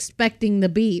listening expecting the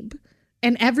beep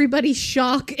and everybody's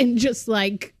shock and just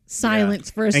like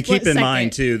silence for a and split keep in second.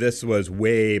 mind too, this was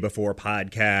way before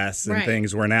podcasts and Right.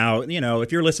 things were now. You know,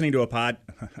 if you're listening to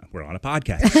we're on a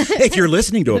podcast. If you're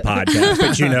listening to a podcast,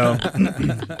 but you know,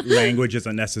 language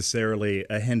isn't necessarily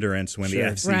a hindrance when the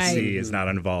FCC Right. is not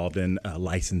involved in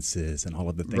licenses and all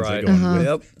of the things Right. that go in with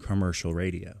Yep. commercial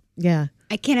radio. Yeah.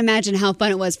 I can't imagine how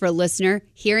fun it was for a listener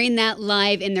hearing that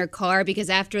live in their car because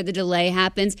after the delay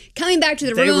happens, coming back to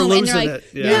the They were room and losing they're like,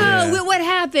 it. Yeah. "No, what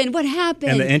happened? What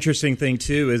happened?" And the interesting thing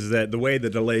too is that the way the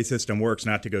delay system works,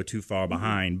 not to go too far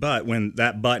behind, but when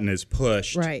that button is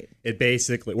pushed, Right. it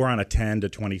basically we're on a 10 to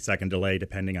 20-second delay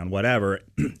depending on whatever.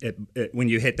 When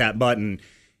you hit that button,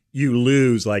 you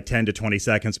lose like 10 to 20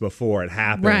 seconds before it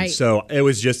happens. Right. So it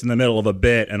was just in the middle of a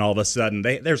bit, and all of a sudden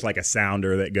there's like a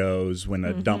sounder that goes when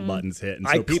the dump button's hit, and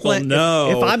so people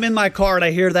know. If I'm in my car and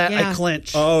I hear that, Yeah. I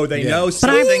clench. Oh, they know I'm-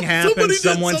 something happened. Somebody did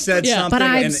Someone said Yeah, something. but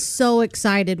I'm and so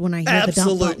excited when I hear the dump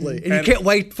Absolutely. button. And you can't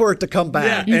wait for it to come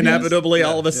back. yeah, inevitably,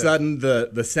 all of a sudden,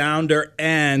 the sounder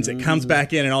ends. It comes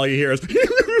back in, and all you hear is.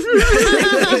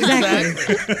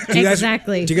 Exactly. Do you guys,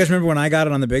 Exactly. Do you guys remember when I got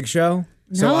it on the Big Show?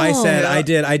 So I No. said I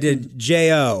did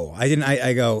J.O.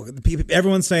 I go,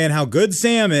 everyone's saying how good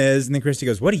Sam is, and then Christy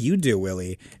goes, what do you do,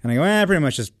 Willie? And I go, I pretty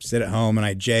much just sit at home and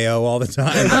I J.O. all the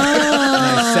time. And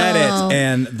I said it,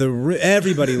 and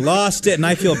everybody lost it, and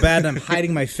I feel bad, and I'm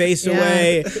hiding my face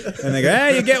away. And they go,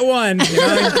 hey, you get one. You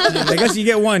know? I guess you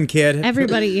get one, kid.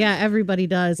 Everybody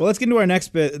does. Well, let's get into our next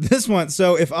bit. This one.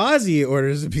 So if Ozzy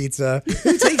orders a pizza,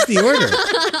 who takes the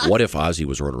order? What if Ozzy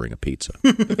was ordering a pizza?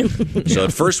 So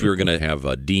at first we were going to have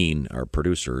Dean, our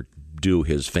producer, do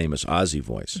his famous Ozzy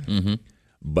voice. Mm-hmm.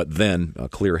 But then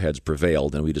clear heads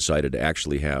prevailed, and we decided to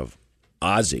actually have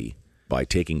Ozzy by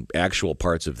taking actual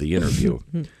parts of the interview.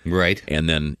 Right. And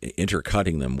then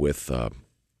intercutting them with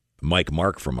Mike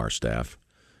Mark from our staff,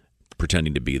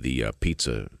 pretending to be the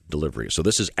pizza delivery. So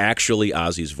this is actually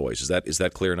Ozzy's voice. Is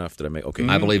that clear enough? Did I make? Okay,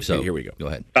 I believe so. Okay, here we go. Go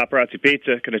ahead. Paparazzi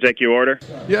Pizza. Can I take your order?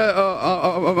 Yeah,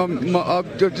 I'm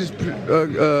just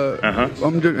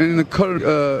I'm in the car.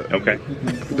 Okay.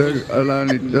 They're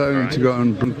allowing to go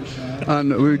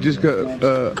and we just got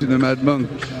to the Mad Monk.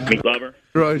 Meat lover.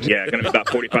 Right. Yeah, going to be about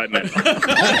 45 minutes.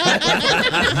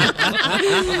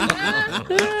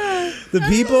 The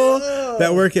people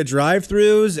that work at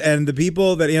drive-thrus and the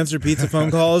people that answer pizza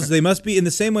phone calls, they must be in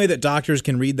the same way that doctors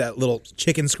can read that little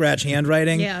chicken scratch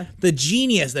handwriting. Yeah. The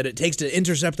genius that it takes to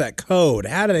intercept that code.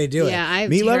 How do they do it? Yeah, I have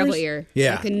Meat terrible lovers? ear.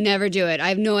 Yeah. I could never do it. I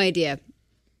have no idea.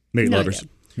 Meat No lovers.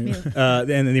 idea.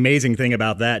 And the amazing thing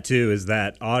about that, too, is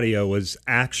that audio was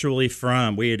actually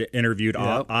from, we had interviewed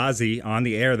Ozzy on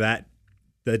the air the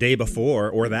day before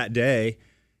or that day,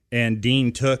 and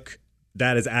Dean took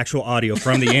that as actual audio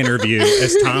from the interview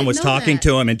as Tom was talking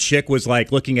to him, and Chick was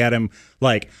like looking at him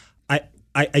like,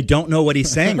 I don't know what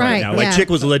he's saying right now. Like Chick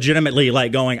was legitimately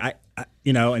like going,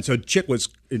 and so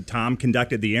Tom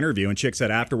conducted the interview, and Chick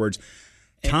said afterwards,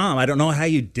 Tom, I don't know how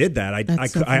you did that. I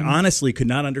honestly could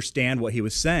not understand what he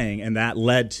was saying, and that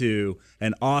led to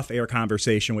an off-air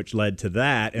conversation, which led to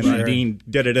that. And then Dean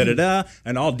da-da-da-da-da,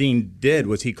 and all Dean did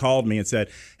was he called me and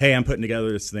said, hey, I'm putting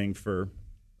together this thing for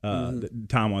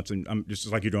Tom wants, and I'm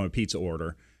just like you're doing a pizza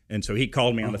order. And so he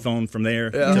called me on the phone from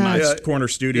there to my corner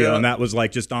studio, and that was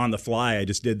like just on the fly. I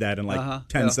just did that in like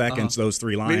 10 seconds, those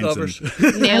 3 lines. Nailed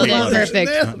it.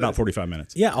 Perfect. About 45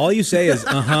 minutes. Yeah, all you say is,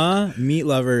 meat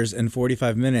lovers in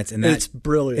 45 minutes. And it's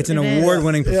brilliant. It's an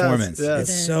award-winning performance. Yes.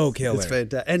 It's so killer. It's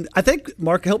fantastic. And I think,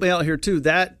 Mark, help me out here too.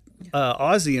 That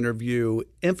Ozzy interview,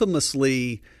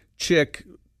 infamously, Chick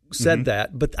said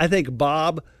that, but I think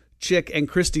Bob, Chick, and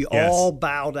Christy all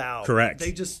bowed out. Correct.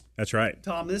 They just... That's right.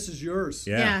 Tom, this is yours.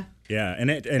 Yeah. And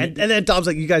then Tom's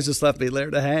like, you guys just left me there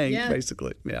to hang, Yeah.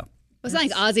 basically. Yeah. Well, it's not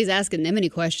like Ozzy's asking them any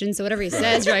questions, so whatever he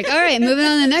says, you're like, all right, moving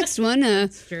on to the next one.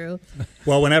 It's true.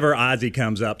 Well, whenever Ozzy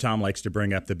comes up, Tom likes to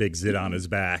bring up the big zit on his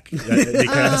back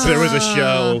because there was a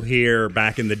show here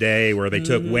back in the day where they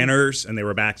took winners and they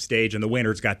were backstage, and the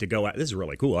winners got to go out. This is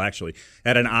really cool, actually.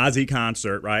 At an Ozzy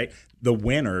concert, right? The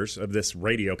winners of this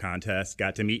radio contest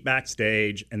got to meet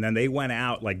backstage, and then they went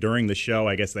out, like during the show,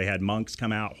 I guess they had monks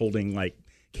come out holding like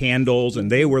candles,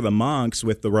 and they were the monks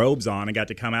with the robes on and got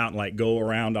to come out and like go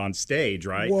around on stage,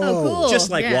 right? Whoa. Oh, cool. Just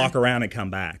like Yeah. walk around and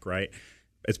come back, right?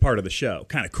 It's part of the show.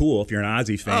 Kind of cool if you're an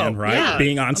Ozzy fan, right? yeah.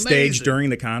 Being on stage Amazing. during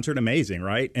the concert, amazing,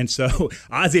 right? And so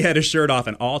Ozzy had his shirt off,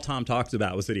 and all Tom talks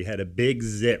about was that he had a big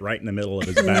zit right in the middle of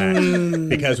his back.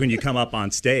 Because when you come up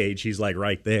on stage, he's like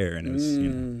right there, and it was,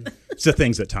 it's the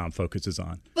things that Tom focuses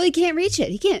on. Well, he can't reach it.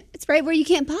 He can't. It's right where you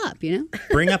can't pop, you know?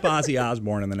 Bring up Ozzy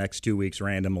Osbourne in the next 2 weeks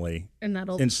randomly, And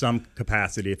that'll in some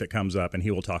capacity if it comes up, and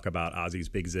he will talk about Ozzy's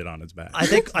big zit on his back. I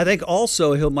think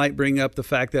also he might bring up the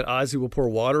fact that Ozzy will pour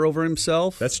water over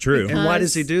himself. That's true. And why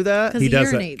does he do that? Because He he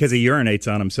does that urinates. because he urinates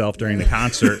on himself during the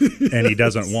concert, and he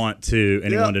doesn't want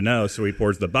anyone to know. So he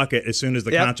pours the bucket as soon as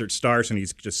the concert starts, and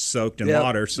he's just soaked in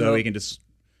water, so he can just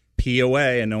pee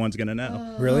away, and no one's going to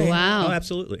know. Really? Wow. Oh,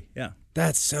 absolutely. Yeah.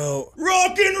 That's so...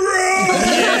 Rock and roll.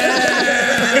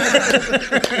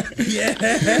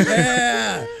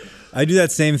 Yeah. I do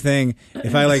that same thing.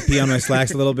 If I like pee on my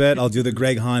slacks a little bit, I'll do the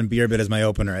Greg Hahn beer bit as my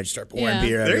opener. I just start pouring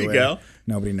beer There everywhere. you go.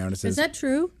 Nobody notices. Is that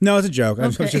true? No, it's a joke. I'm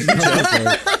Okay. just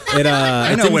it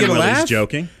I know didn't when get a Willie's laugh.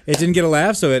 joking. It didn't get a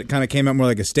laugh, so it kind of came out more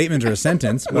like a statement or a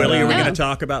sentence. But, Willie, are we going to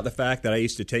talk about the fact that I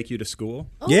used to take you to school?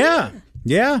 Yeah.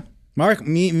 Mark,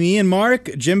 me and Mark,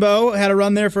 Jimbo had a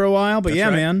run there for a while, but That's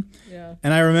right. man. Yeah.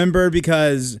 And I remember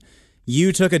because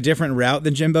you took a different route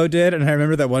than Jimbo did, and I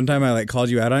remember that one time I like called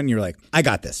you out on it, and you were like, I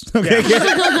got this. Okay,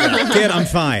 kid, I'm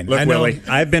fine. Look, I know. Willie,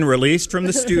 I've been released from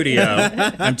the studio.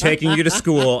 I'm taking you to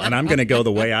school, and I'm going to go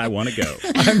the way I want to go.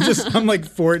 I'm like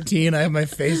 14. I have my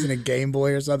face in a Game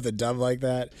Boy or something dumb like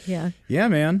that. Yeah. Yeah,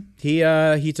 man. He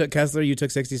took Kessler, you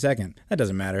took 62nd. That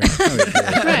doesn't matter.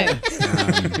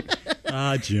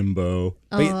 Jimbo.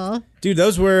 But, dude,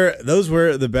 those were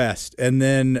the best. And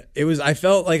then it was I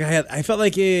felt like I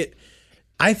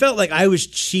was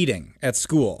cheating at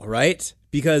school, right?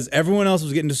 Because everyone else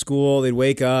was getting to school, they'd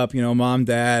wake up, mom,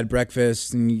 dad,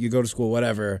 breakfast, and you go to school,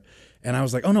 whatever. And I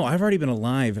was like, oh no, I've already been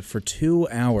alive for 2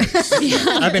 hours.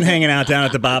 I've been hanging out down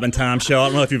at the Bob and Tom show. I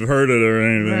don't know if you've heard it or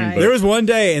anything. Right. But There was one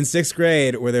day in 6th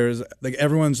grade where there was like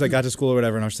everyone's like got to school or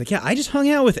whatever, and I was like, yeah, I just hung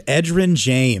out with Edgerrin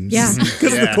James. Yeah.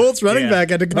 Because the Colts running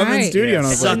back had to come in studio, and I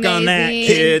was Suck like, on that,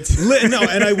 Amazing. kids. No,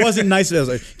 and I wasn't nice. I was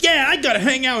like, yeah, I got to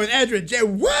hang out with Edgerrin James.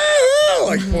 Woo!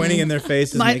 Like pointing in their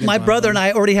faces. My brother and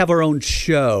I already have our own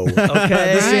show.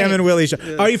 Okay, the Sam and Willie show.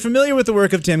 Are you familiar with the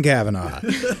work of Tim Kavanaugh?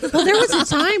 Well, there was a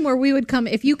time where we we would come,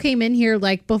 if you came in here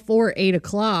like before 8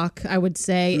 o'clock, I would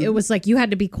say it was like you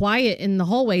had to be quiet in the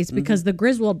hallways because the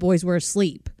Griswold boys were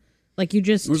asleep. Like you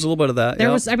just, There was a little bit of that. there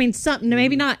yeah. was, I mean, something,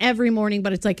 maybe not every morning,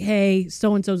 but it's like, hey,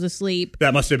 so-and-so's asleep.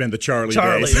 That must have been the Charlie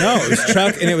days. No, it was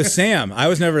Chuck and it was Sam. I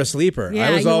was never a sleeper. Yeah,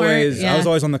 I was you weren't, always yeah. I was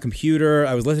always on the computer.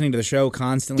 I was listening to the show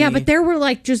constantly. Yeah, but there were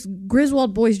like just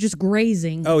Griswold boys just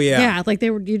grazing. Oh, yeah. Yeah, like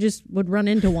they were, you just would run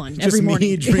into one just every me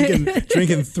morning.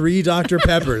 drinking 3 Dr.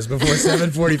 Peppers before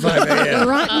 7:45 a.m.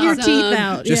 Rotting your teeth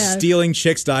out. Just yeah. stealing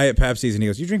chicks' Diet Pepsis, and he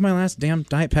goes, "You drink my last damn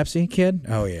Diet Pepsi, kid?"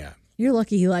 Oh yeah. You're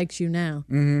lucky he likes you now.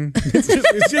 It's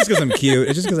just because I'm cute.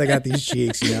 It's just because I got these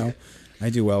cheeks, you know. I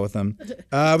do well with them.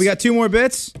 We got 2 more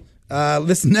bits.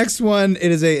 This next one,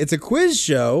 it's a quiz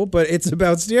show, but it's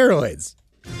about steroids.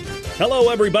 Hello,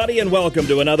 everybody, and welcome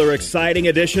to another exciting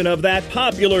edition of that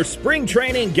popular spring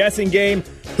training guessing game,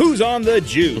 Who's on the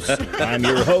Juice? I'm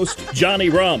your host, Johnny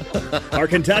Rump. Our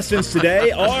contestants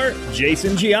today are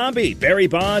Jason Giambi, Barry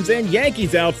Bonds, and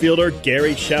Yankees outfielder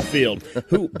Gary Sheffield,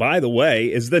 who, by the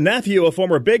way, is the nephew of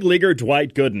former big leaguer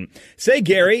Dwight Gooden. Say,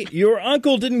 Gary, your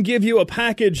uncle didn't give you a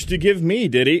package to give me,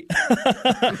 did he?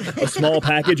 A small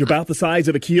package about the size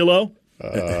of a kilo?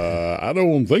 I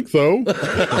don't think so.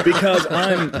 Because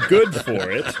I'm good for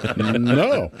it.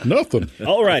 No, nothing.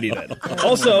 Alrighty then.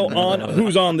 Also on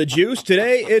Who's on the Juice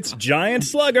today, it's Giant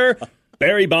Slugger,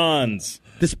 Barry Bonds.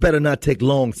 This better not take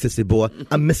long, sissy boy.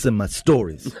 I'm missing my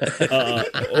stories.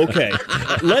 Okay.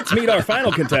 Let's meet our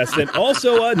final contestant,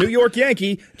 also a New York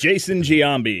Yankee, Jason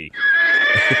Giambi.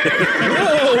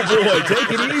 Whoa, boy,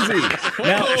 take it easy.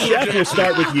 Now, Chef, we'll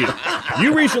start with you.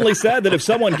 You recently said that if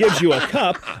someone gives you a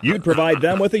cup, you'd provide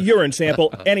them with a urine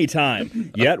sample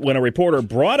anytime. Yet, when a reporter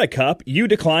brought a cup, you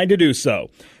declined to do so.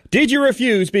 Did you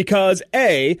refuse because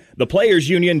A, the Players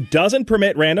Union doesn't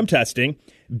permit random testing,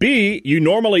 B, you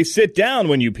normally sit down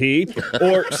when you pee,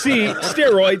 or C,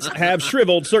 steroids have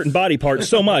shriveled certain body parts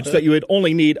so much that you would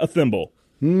only need a thimble?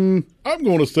 I'm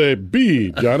going to say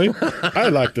B, Johnny. I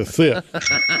like to sit.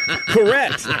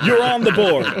 Correct. You're on the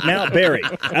board. Now, Barry,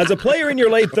 as a player in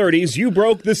your late 30s, you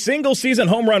broke the single-season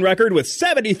home run record with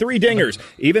 73 dingers,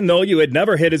 even though you had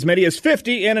never hit as many as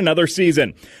 50 in another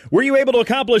season. Were you able to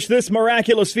accomplish this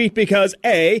miraculous feat because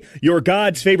A, you're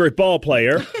God's favorite ball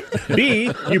player,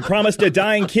 B, you promised a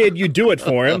dying kid you'd do it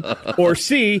for him, or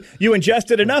C, you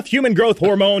ingested enough human growth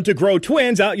hormone to grow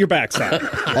twins out your backside?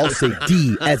 I'll say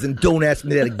D, as in don't ask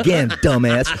me that again,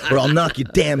 dumbass, or I'll knock your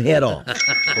damn head off.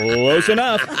 Close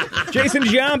enough. Jason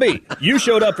Giambi, you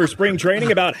showed up for spring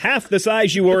training about half the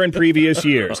size you were in previous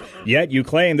years. Yet you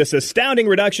claim this astounding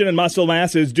reduction in muscle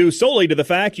mass is due solely to the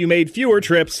fact you made fewer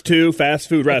trips to fast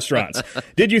food restaurants.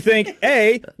 Did you think,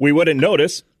 A, we wouldn't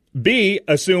notice, B,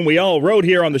 assume we all rode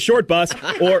here on the short bus,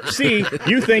 or C,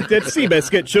 you think that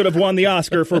Seabiscuit should have won the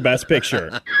Oscar for Best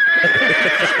Picture?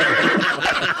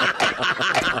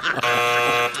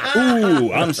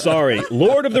 Ooh, I'm sorry.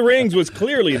 Lord of the Rings was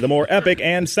clearly the more epic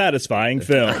and satisfying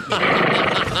film.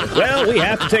 Well, we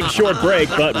have to take a short break,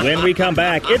 but when we come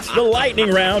back, it's the lightning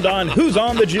round on Who's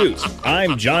on the Juice.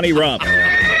 I'm Johnny Rump.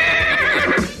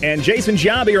 And Jason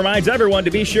Giambi reminds everyone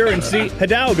to be sure and see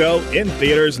Hidalgo in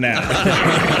theaters now.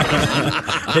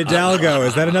 Hidalgo,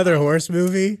 is that another horse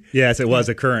movie? Yes, it was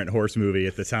a current horse movie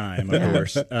at the time, of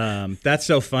course. That's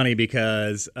so funny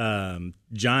because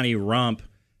Johnny Rump,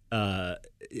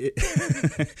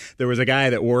 there was a guy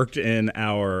that worked in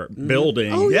our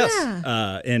building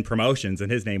in promotions, and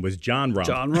his name was John Rump.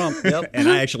 John Rump, yep. And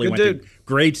I actually Good went dude. to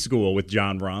grade school with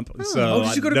John Rump. So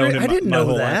did you go to I've known grade? him I didn't my know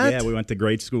whole that. life. Yeah, we went to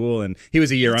grade school, and he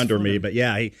was a year under me. But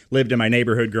yeah, he lived in my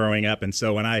neighborhood growing up, and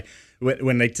so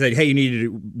when they said, "Hey, you need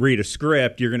to read a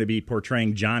script. You're going to be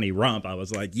portraying Johnny Rump," I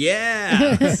was like,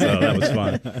 "Yeah!" So that was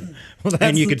fun.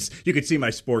 And you could see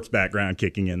my sports background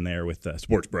kicking in there with the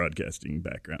sports broadcasting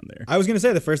background there. I was going to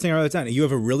say the first thing I wrote down. You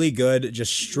have a really good,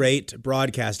 just straight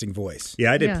broadcasting voice.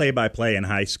 Yeah, I did play-by-play in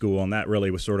high school, and that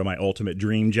really was sort of my ultimate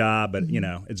dream job. But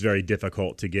it's very difficult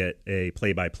to get a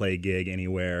play-by-play gig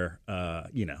anywhere.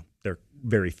 They're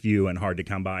very few and hard to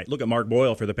come by. Look at Mark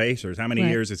Boyle for the Pacers. How many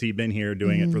years has he been here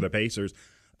doing it for the Pacers?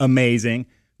 Amazing,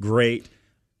 great,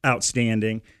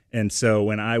 outstanding. And so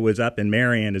when I was up in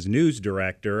Marion as news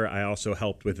director, I also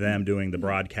helped with them doing the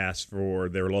broadcast for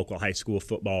their local high school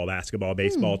football, basketball,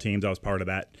 baseball teams. I was part of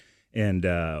that. And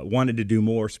wanted to do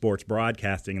more sports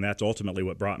broadcasting, and that's ultimately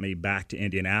what brought me back to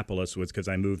Indianapolis, was because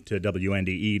I moved to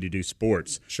WNDE to do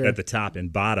sports at the top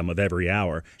and bottom of every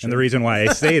hour. And the reason why I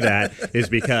say that is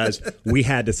because we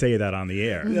had to say that on the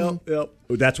air. Yep.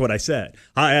 That's what I said.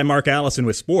 Hi, I'm Mark Allison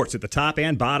with sports at the top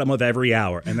and bottom of every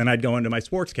hour. And then I'd go into my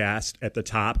sportscast at the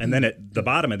top, and then at the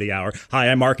bottom of the hour, hi,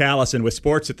 I'm Mark Allison with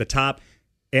sports at the top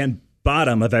and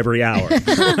bottom of every hour.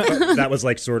 That was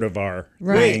like sort of our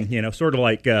Right. thing, sort of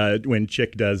like when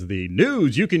Chick does the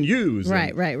news you can use.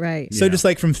 Right, right. So just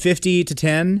like from 50 to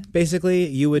 10, basically,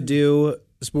 you would do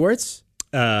sports?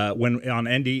 When on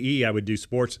NDE, I would do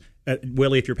sports.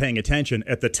 Willie, if you're paying attention,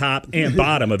 at the top and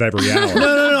bottom of every hour.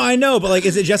 No, I know, but like,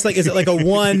 is it just like a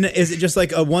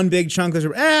one big chunk that's,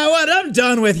 I'm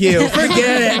done with you.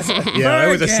 Forget it. Yeah,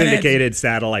 it was a Forget it. syndicated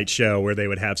satellite show where they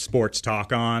would have sports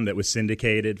talk on that was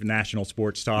syndicated, national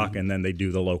sports talk, and then they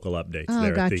do the local updates Oh,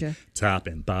 there at the gotcha. top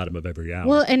and bottom of every hour.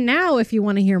 Well, and now if you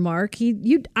want to hear Mark,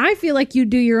 I feel like you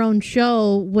do your own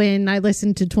show when I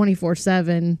listen to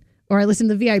 24/7 or I listen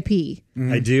to VIP.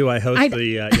 I do. I host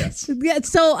yes. Yeah,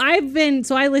 so I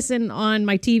listen on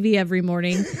my TV every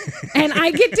morning, and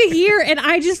I get to hear, and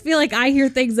I just feel like I hear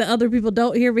things that other people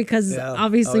don't hear because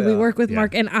obviously we work with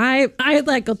Mark, and I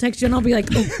like I'll text you and I'll be like,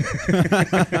 oh,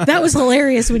 that was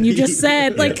hilarious when you just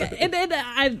said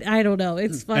and I don't know,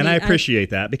 it's funny, and I appreciate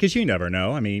that because you never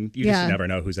know. I mean, you Yeah. just never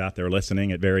know who's out there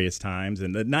listening at various times.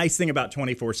 And the nice thing about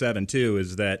 24/7 too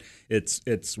is that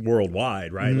it's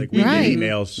worldwide, right? Like we Right. get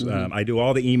emails. I do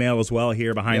all the email as well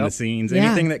here behind the scenes. Yeah.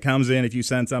 Anything that comes in, if you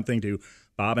send something to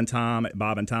Bob and Tom at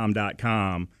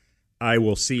bobandtom.com, I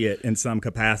will see it in some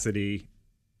capacity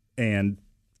and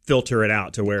filter it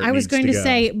out to where it I was needs going to go.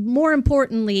 say, more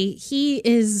importantly, he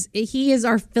is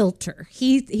our filter.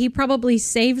 He probably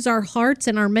saves our hearts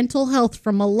and our mental health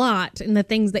from a lot in the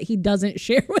things that he doesn't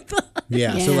share with us.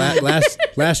 Yeah. So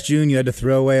last June, you had to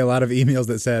throw away a lot of emails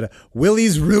that said,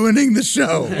 Willie's ruining the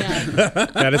show.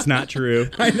 That is not true.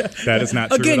 That is not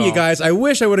true. Again, at you all. guys, I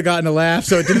wish I would have gotten a laugh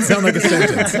so it didn't sound like a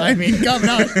sentence. I mean, come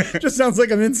on. Just sounds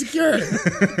like I'm insecure.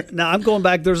 Now, I'm going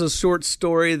back. There's a short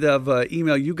story of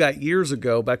email you got years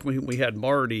ago, back when we had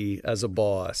Marty as a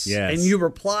boss. Yes. And you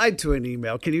replied to an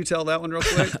email. Can you tell that one real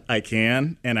quick? I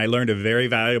can, and I learned a very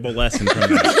valuable lesson from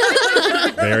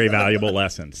that. Very valuable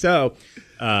lesson. So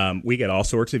we get all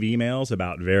sorts of emails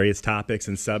about various topics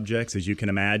and subjects, as you can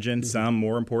imagine, some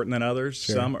more important than others,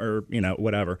 some are,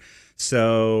 whatever.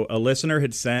 So a listener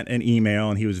had sent an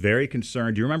email, and he was very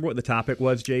concerned. Do you remember what the topic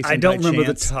was, Jason? I don't by remember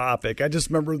chance? the topic. I just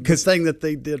remember the thing that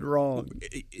they did wrong.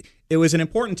 It was an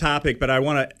important topic, but I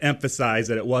want to emphasize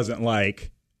that it wasn't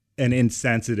like an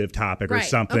insensitive topic or Right,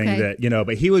 something okay. that,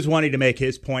 but he was wanting to make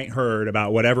his point heard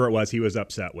about whatever it was he was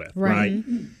upset with, right?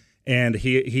 And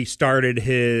he started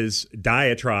his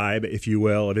diatribe, if you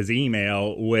will, of his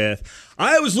email with,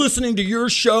 I was listening to your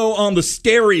show on the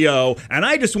stereo, and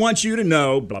I just want you to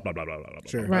know, blah, blah, blah, blah, blah, blah.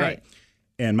 Sure. Right.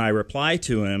 And my reply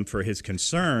to him for his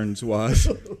concerns was,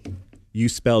 you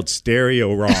spelled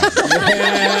stereo wrong.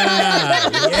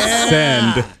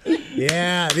 Send.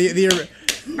 Yeah.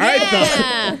 I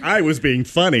thought I was being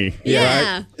funny.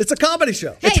 Yeah. Right? It's a comedy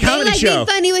show. Hey, It's a they comedy like show. being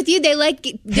funny with you. They like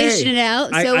dishing it out.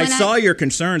 So I when saw your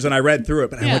concerns and I read through it,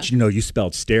 but I Yeah. want you to know you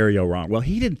spelled stereo wrong. Well,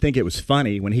 he didn't think it was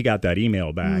funny when he got that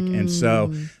email back. And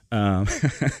so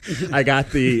I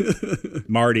got the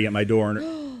Marty at my door.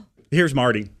 And here's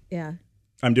Marty. Yeah.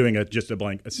 I'm doing just a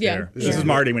blank stare. Yeah. This is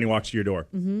Marty when he walks to your door.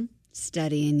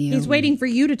 studying you. He's waiting for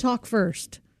you to talk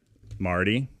first.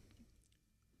 Marty,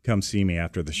 come see me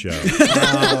after the show.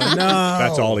 Oh, no.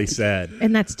 That's all he said.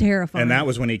 And that's terrifying. And that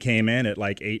was when he came in at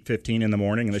like 8:15 in the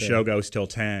morning, and the show goes till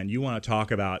 10. You want to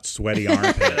talk about sweaty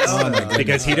armpits.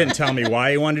 Because he didn't tell me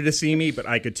why he wanted to see me, but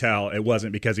I could tell it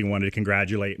wasn't because he wanted to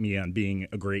congratulate me on being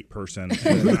a great person.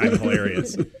 I'm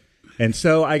hilarious. And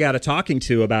so I got a talking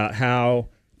to about how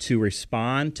to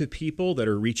respond to people that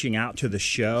are reaching out to the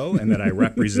show and that I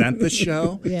represent the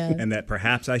show and that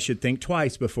perhaps I should think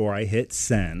twice before I hit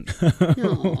send.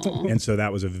 And so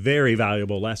that was a very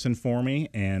valuable lesson for me,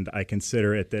 and I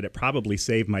consider it that it probably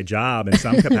saved my job in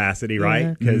some capacity,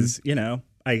 right? Because, you know,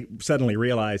 I suddenly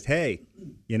realized, hey,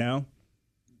 you know,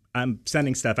 I'm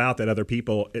sending stuff out that other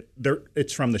people,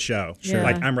 it's from the show. Sure.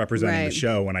 Like I'm representing the Right.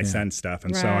 show when I send stuff.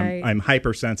 And so Right. I'm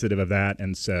hypersensitive of that.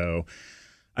 And so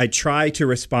I try to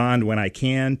respond when I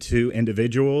can to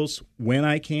individuals when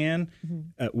I can.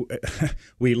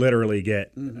 We literally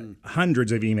get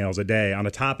hundreds of emails a day on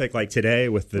a topic like today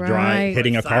with the Right.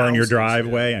 hitting a car in your Thousands,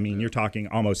 driveway. I mean, you're talking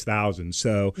almost thousands.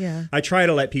 So Yeah. I try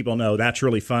to let people know that's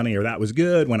really funny or that was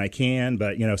good when I can.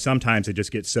 But, you know, sometimes it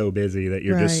just gets so busy that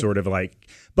you're just Right. sort of like,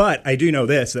 but I do know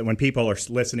this, that when people are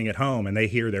listening at home and they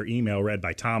hear their email read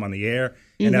by Tom on the air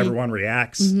and everyone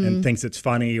reacts and thinks it's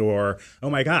funny or, oh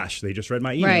my gosh, they just read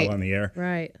my email Right. on the air.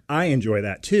 Right. I enjoy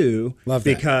that too. Love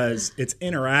that. because it's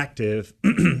interactive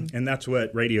and that's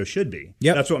what radio should be.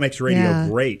 Yep. That's what makes radio Yeah.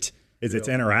 great is it's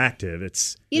interactive.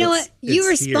 It's You know it's- what? You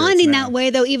it's here, responding it's that now. way,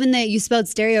 though, even though you spelled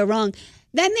stereo wrong,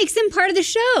 that makes them part of the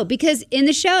show because in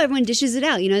the show, everyone dishes it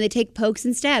out. You know, they take pokes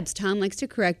and stabs. Tom likes to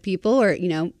correct people or, you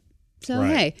know, So,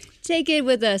 Right. hey, take it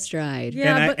with a stride.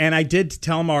 and I did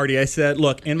tell Marty, I said,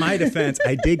 look, in my defense,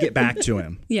 I did get back to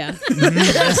him. Yeah.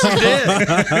 Yes, you did.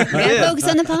 Yeah, focus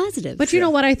on the positive. But you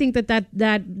know what? I think that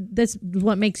this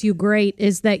what makes you great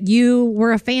is that you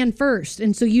were a fan first,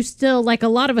 and so you still, like a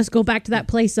lot of us, go back to that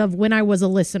place of when I was a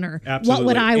listener. Absolutely. What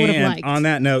would I would have And liked? on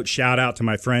that note, shout out to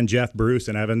my friend Jeff Bruce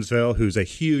in Evansville, who's a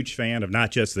huge fan of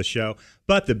not just the show,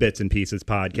 but the Bits and Pieces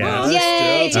podcast. Oh,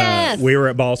 yay, Jeff! We were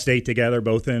at Ball State together,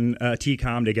 both in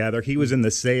TCOM together. He was in the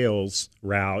sales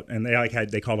route, and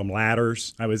they called them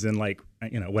ladders. I was in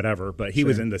whatever, but he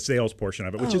was in the sales portion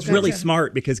of it, which is really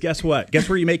smart because guess what? Guess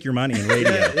where you make your money in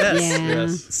radio?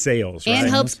 Yes. Sales, right? And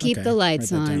helps keep the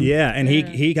lights on. Yeah, and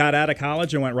he got out of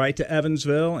college and went right to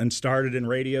Evansville and started in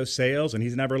radio sales, and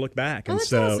he's never looked back. And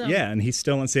that's awesome. yeah, and he's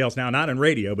still in sales now, not in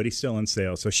radio, but he's still in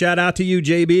sales. So shout out to you,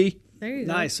 JB. There you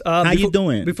go. Nice. How you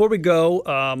doing? Before we go,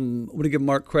 I want to give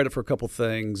Mark credit for a couple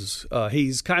things.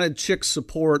 He's kind of Chick's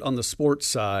support on the sports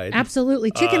side.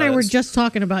 Absolutely. Chick and I were just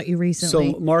talking about you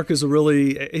recently. So Mark is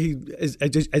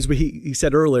he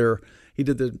said earlier, he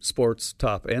did the sports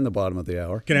top and the bottom of the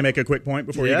hour. Can I make a quick point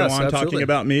before you go on absolutely. talking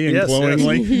about me and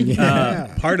glowingly?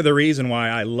 Part of the reason why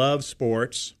I love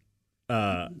sports,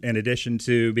 in addition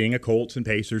to being a Colts and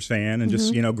Pacers fan and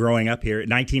just, growing up here,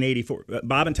 1984,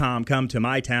 Bob and Tom come to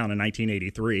my town in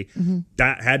 1983.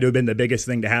 That had to have been the biggest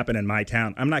thing to happen in my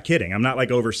town. I'm not kidding. I'm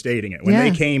not overstating it. When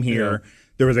they came here,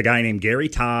 there was a guy named Gary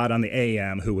Todd on the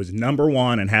AM who was number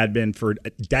one and had been for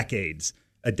decades,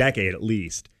 a decade at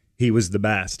least. He was the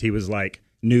best. He was like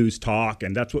news talk,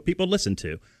 and that's what people listened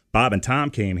to. Bob and Tom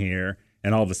came here,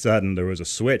 and all of a sudden there was a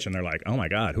switch, and they're like, oh, my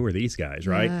God, who are these guys,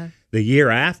 right? Yeah. The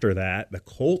year after that, the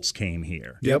Colts came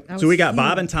here. Yep. So we got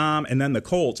Bob and Tom and then the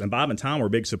Colts. And Bob and Tom were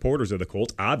big supporters of the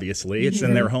Colts, obviously. It's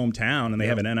in their hometown, and they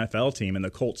have an NFL team, and the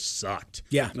Colts sucked.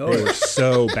 Yeah. They were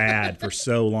so bad for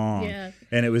so long. Yeah.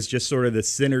 And it was just sort of the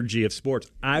synergy of sports.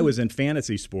 I was in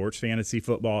fantasy sports, fantasy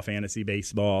football, fantasy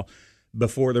baseball,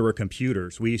 before there were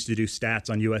computers. We used to do stats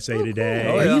on USA Today.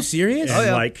 Are you serious?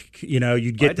 And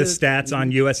you'd get the stats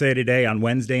on USA Today on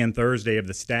Wednesday and Thursday of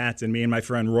the stats, and me and my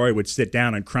friend Roy would sit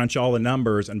down and crunch all the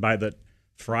numbers, and by the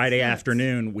Friday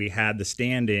afternoon, we had the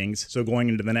standings. So going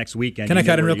into the next weekend, Can I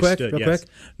cut in real quick? Nerd.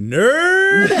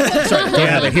 Sorry,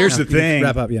 yeah, but here's the thing.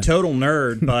 Wrap up. Yeah. Total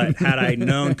nerd. But had I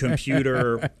known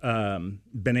computer,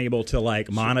 been able to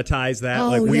monetize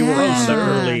that, we were on the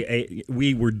early.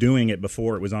 We were doing it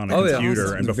before it was on a computer,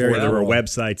 awesome. and before Very there were cool.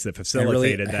 websites that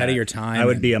facilitated really that. ahead of your time. I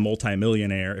would be a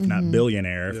multimillionaire, if not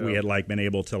billionaire, if we had been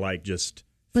able to just.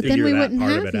 But then figure we that wouldn't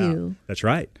part have of it out. you. That's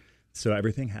right. So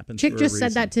everything happens. Chick for just a said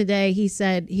reason. that today.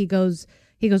 He goes,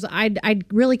 I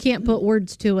really can't put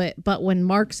words to it, but when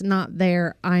Mark's not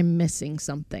there, I'm missing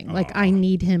something. I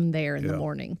need him there in the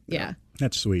morning. Yeah.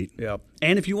 That's sweet. Yeah.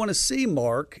 And if you want to see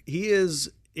Mark, he is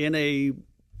in a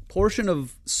portion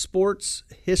of sports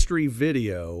history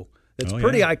video that's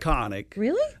pretty iconic.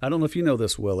 Really? I don't know if you know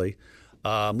this, Willie.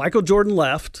 Michael Jordan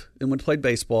left and went and played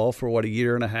baseball for a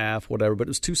year and a half, whatever, but it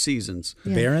was 2 seasons.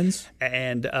 The Barons?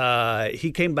 And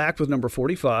he came back with number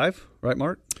 45, right,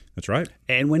 Mark? That's right.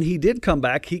 And when he did come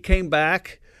back, he came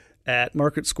back at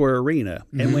Market Square Arena.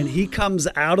 And when he comes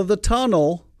out of the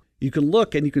tunnel, you can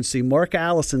look and you can see Mark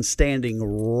Allison standing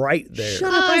right there.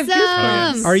 Shut up, I have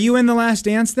goosebumps. Are you in The Last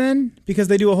Dance then? Because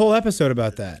they do a whole episode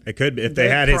about that. It could be. If they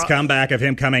had his comeback of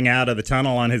him coming out of the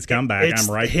tunnel on his comeback, It's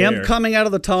I'm right him there. coming out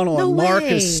of the tunnel, No and Mark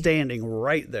way. is standing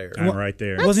right there. I'm right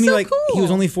there. Wasn't he so cool. he was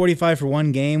only 45 for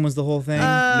one game was the whole thing?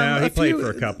 No, he played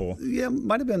for a couple. Yeah,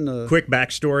 might have been. Quick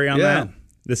backstory on Yeah. that.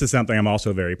 This is something I'm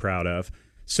also very proud of.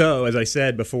 So, as I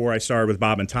said before I started with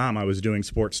Bob and Tom, I was doing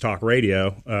sports talk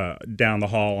radio down the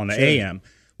hall on the AM.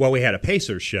 Well, we had a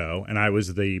Pacers show, and I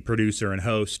was the producer and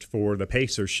host for the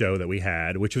Pacers show that we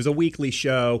had, which was a weekly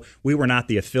show. We were not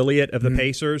the affiliate of the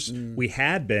Pacers. We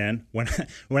had been. When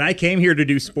I came here to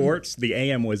do sports, the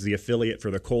AM was the affiliate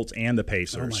for the Colts and the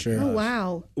Pacers. Oh,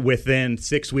 wow. Within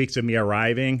 6 weeks of me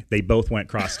arriving, they both went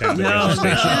crosstown to the radio station.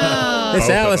 This Both of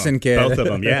Allison them. kid. Both of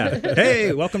them, yeah.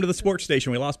 Hey, welcome to the sports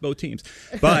station. We lost both teams.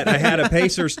 But I had a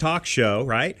Pacers talk show,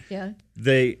 right? Yeah.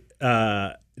 The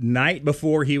night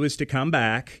before he was to come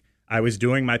back, I was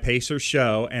doing my Pacers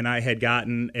show, and I had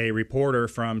gotten a reporter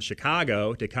from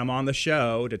Chicago to come on the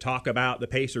show to talk about the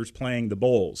Pacers playing the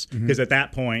Bulls. Because at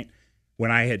that point, when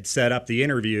I had set up the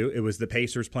interview, it was the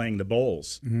Pacers playing the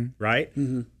Bulls, right?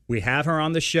 We have her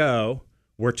on the show.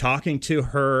 We're talking to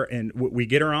her, and we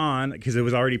get her on because it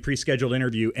was already pre-scheduled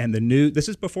interview. And the news, this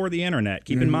is before the internet,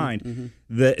 keep in mind,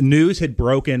 the news had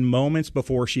broken moments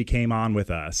before she came on with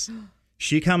us.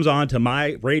 She comes on to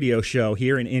my radio show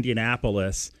here in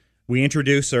Indianapolis. We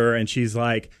introduce her, and she's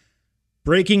like,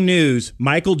 Breaking news,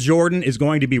 Michael Jordan is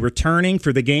going to be returning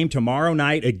for the game tomorrow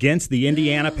night against the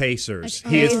Indiana Pacers.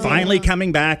 He is finally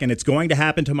coming back, and it's going to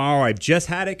happen tomorrow. I've just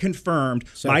had it confirmed.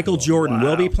 Michael Jordan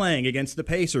will be playing against the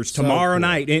Pacers tomorrow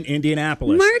night in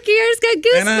Indianapolis. Mark, you just got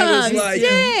goosebumps. And I was like,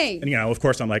 Dang. and, of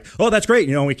course, I'm like, oh, that's great.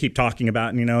 We keep talking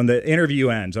about, and the interview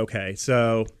ends. Okay,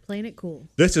 so playing it cool.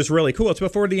 This is really cool. It's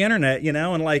before the internet,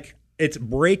 and like it's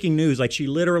breaking news. Like she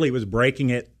literally was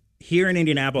breaking it here in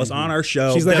Indianapolis on our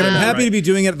show. She's like, I'm happy to be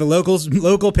doing it at the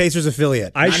local Pacers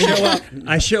affiliate. I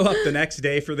show up the next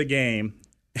day for the game.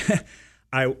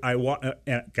 I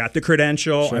got the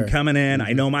credential. Sure. I'm coming in.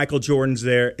 I know Michael Jordan's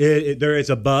there. There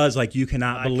is a buzz like you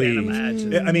cannot believe. Can't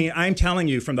imagine. I mean, I'm telling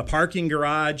you, from the parking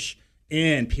garage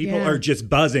in, people are just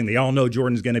buzzing. They all know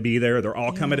Jordan's going to be there. They're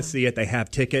all coming to see it. They have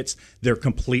tickets. They're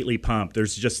completely pumped.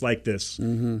 There's just like this.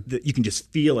 You can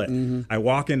just feel it. I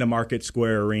walk into Market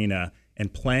Square Arena,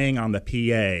 and playing on the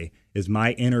PA is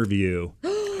my interview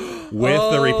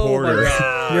with the reporter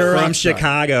from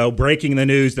Chicago, breaking the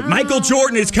news that Michael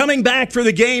Jordan is coming back for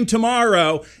the game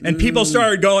tomorrow. And people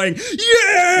started going,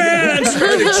 yeah! And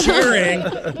started cheering,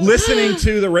 listening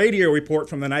to the radio report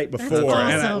from the night before.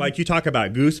 And like you talk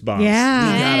about goosebumps.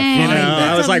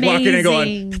 Yeah. I was like walking in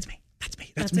going,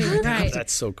 That's me. Right.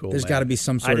 That's so cool. There's got to be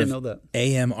some sort I of didn't know that.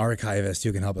 AM archivist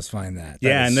who can help us find that.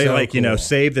 Yeah, and they cool.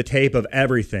 save the tape of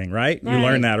everything, right? You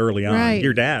learn that early on. Right.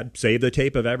 Your dad saved the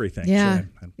tape of everything. Yeah. Sure,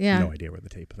 I have no idea where the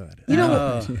tape of that is. You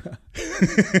know,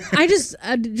 I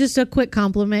just a quick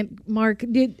compliment, Mark.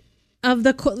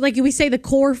 Like we say the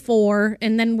core four,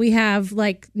 and then we have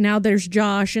like now there's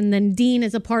Josh, and then Dean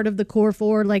is a part of the core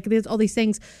four. Like there's all these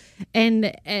things,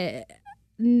 and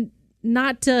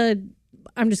not to.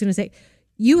 I'm just gonna say.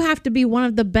 You have to be one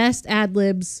of the best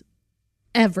ad-libs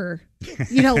ever.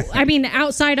 I mean,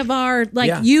 outside of our,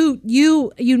 you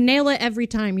nail it every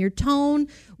time. Your tone,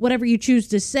 whatever you choose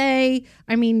to say.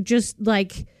 I mean, just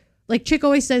like Chick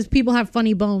always says, people have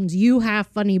funny bones. You have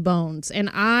funny bones. And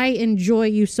I enjoy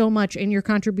you so much and your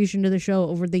contribution to the show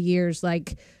over the years.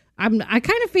 Like, I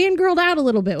kind of fangirled out a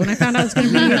little bit when I found out it was going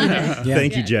to be you today.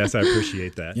 Thank you, Jess. I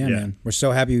appreciate that. Yeah, man. We're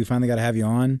so happy we finally got to have you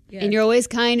on. Yeah. And you're always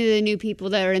kind to the new people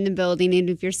that are in the building. And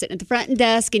if you're sitting at the front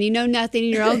desk and you know nothing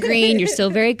and you're all green, you're still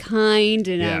very kind.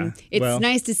 And it's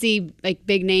nice to see like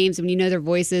big names when you know their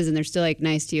voices and they're still like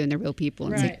nice to you and they're real people.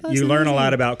 And right. It's like, you learn a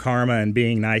lot about karma, and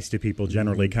being nice to people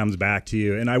generally comes back to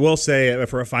you. And I will say,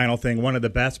 for a final thing, one of the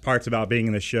best parts about being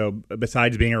in the show,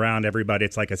 besides being around everybody,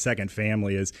 it's like a second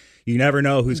family, is you never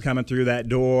know who's coming through that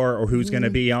door or who's going to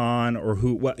be on or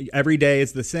what. Every day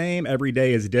is the same. Every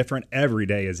day is different. Every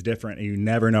day is different. And you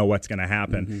never know what's going to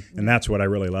happen. And that's what I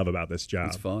really love about this job.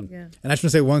 It's fun. Yeah. And I just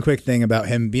want to say one quick thing about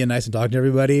him being nice and talking to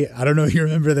everybody. I don't know if you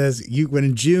remember this. When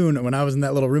in June, when I was in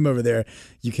that little room over there,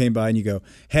 you came by and you go,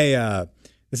 hey,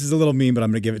 this is a little mean, but I'm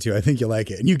going to give it to you. I think you'll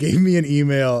like it. And you gave me an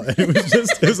email, and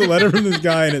it was a letter from this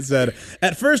guy, and it said,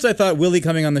 at first I thought Willie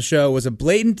coming on the show was a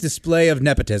blatant display of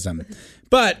nepotism,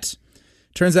 but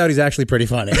turns out he's actually pretty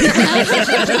funny. And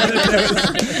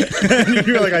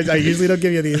you were like, I usually don't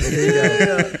give you these. Here you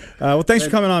go. Well, thanks for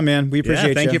coming on, man. We appreciate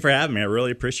you. Thank you for having me. I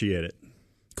really appreciate it.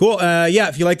 Cool.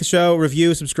 If you like the show,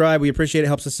 review, subscribe. We appreciate it.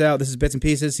 Helps us out. This is Bits and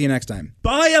Pieces. See you next time.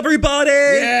 Bye, everybody.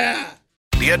 Yeah.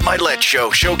 The Ed Milet Show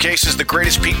showcases the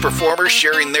greatest peak performers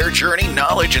sharing their journey,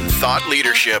 knowledge, and thought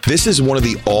leadership. This is one of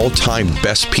the all-time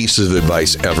best pieces of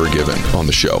advice ever given on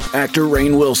the show. Actor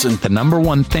Rainn Wilson. The number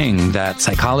one thing that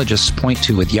psychologists point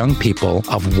to with young people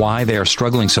of why they are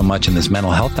struggling so much in this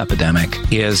mental health epidemic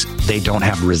is they don't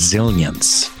have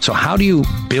resilience. So how do you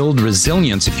build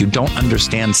resilience if you don't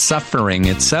understand suffering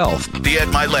itself? The Ed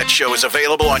Milet Show is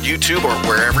available on YouTube or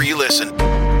wherever you listen.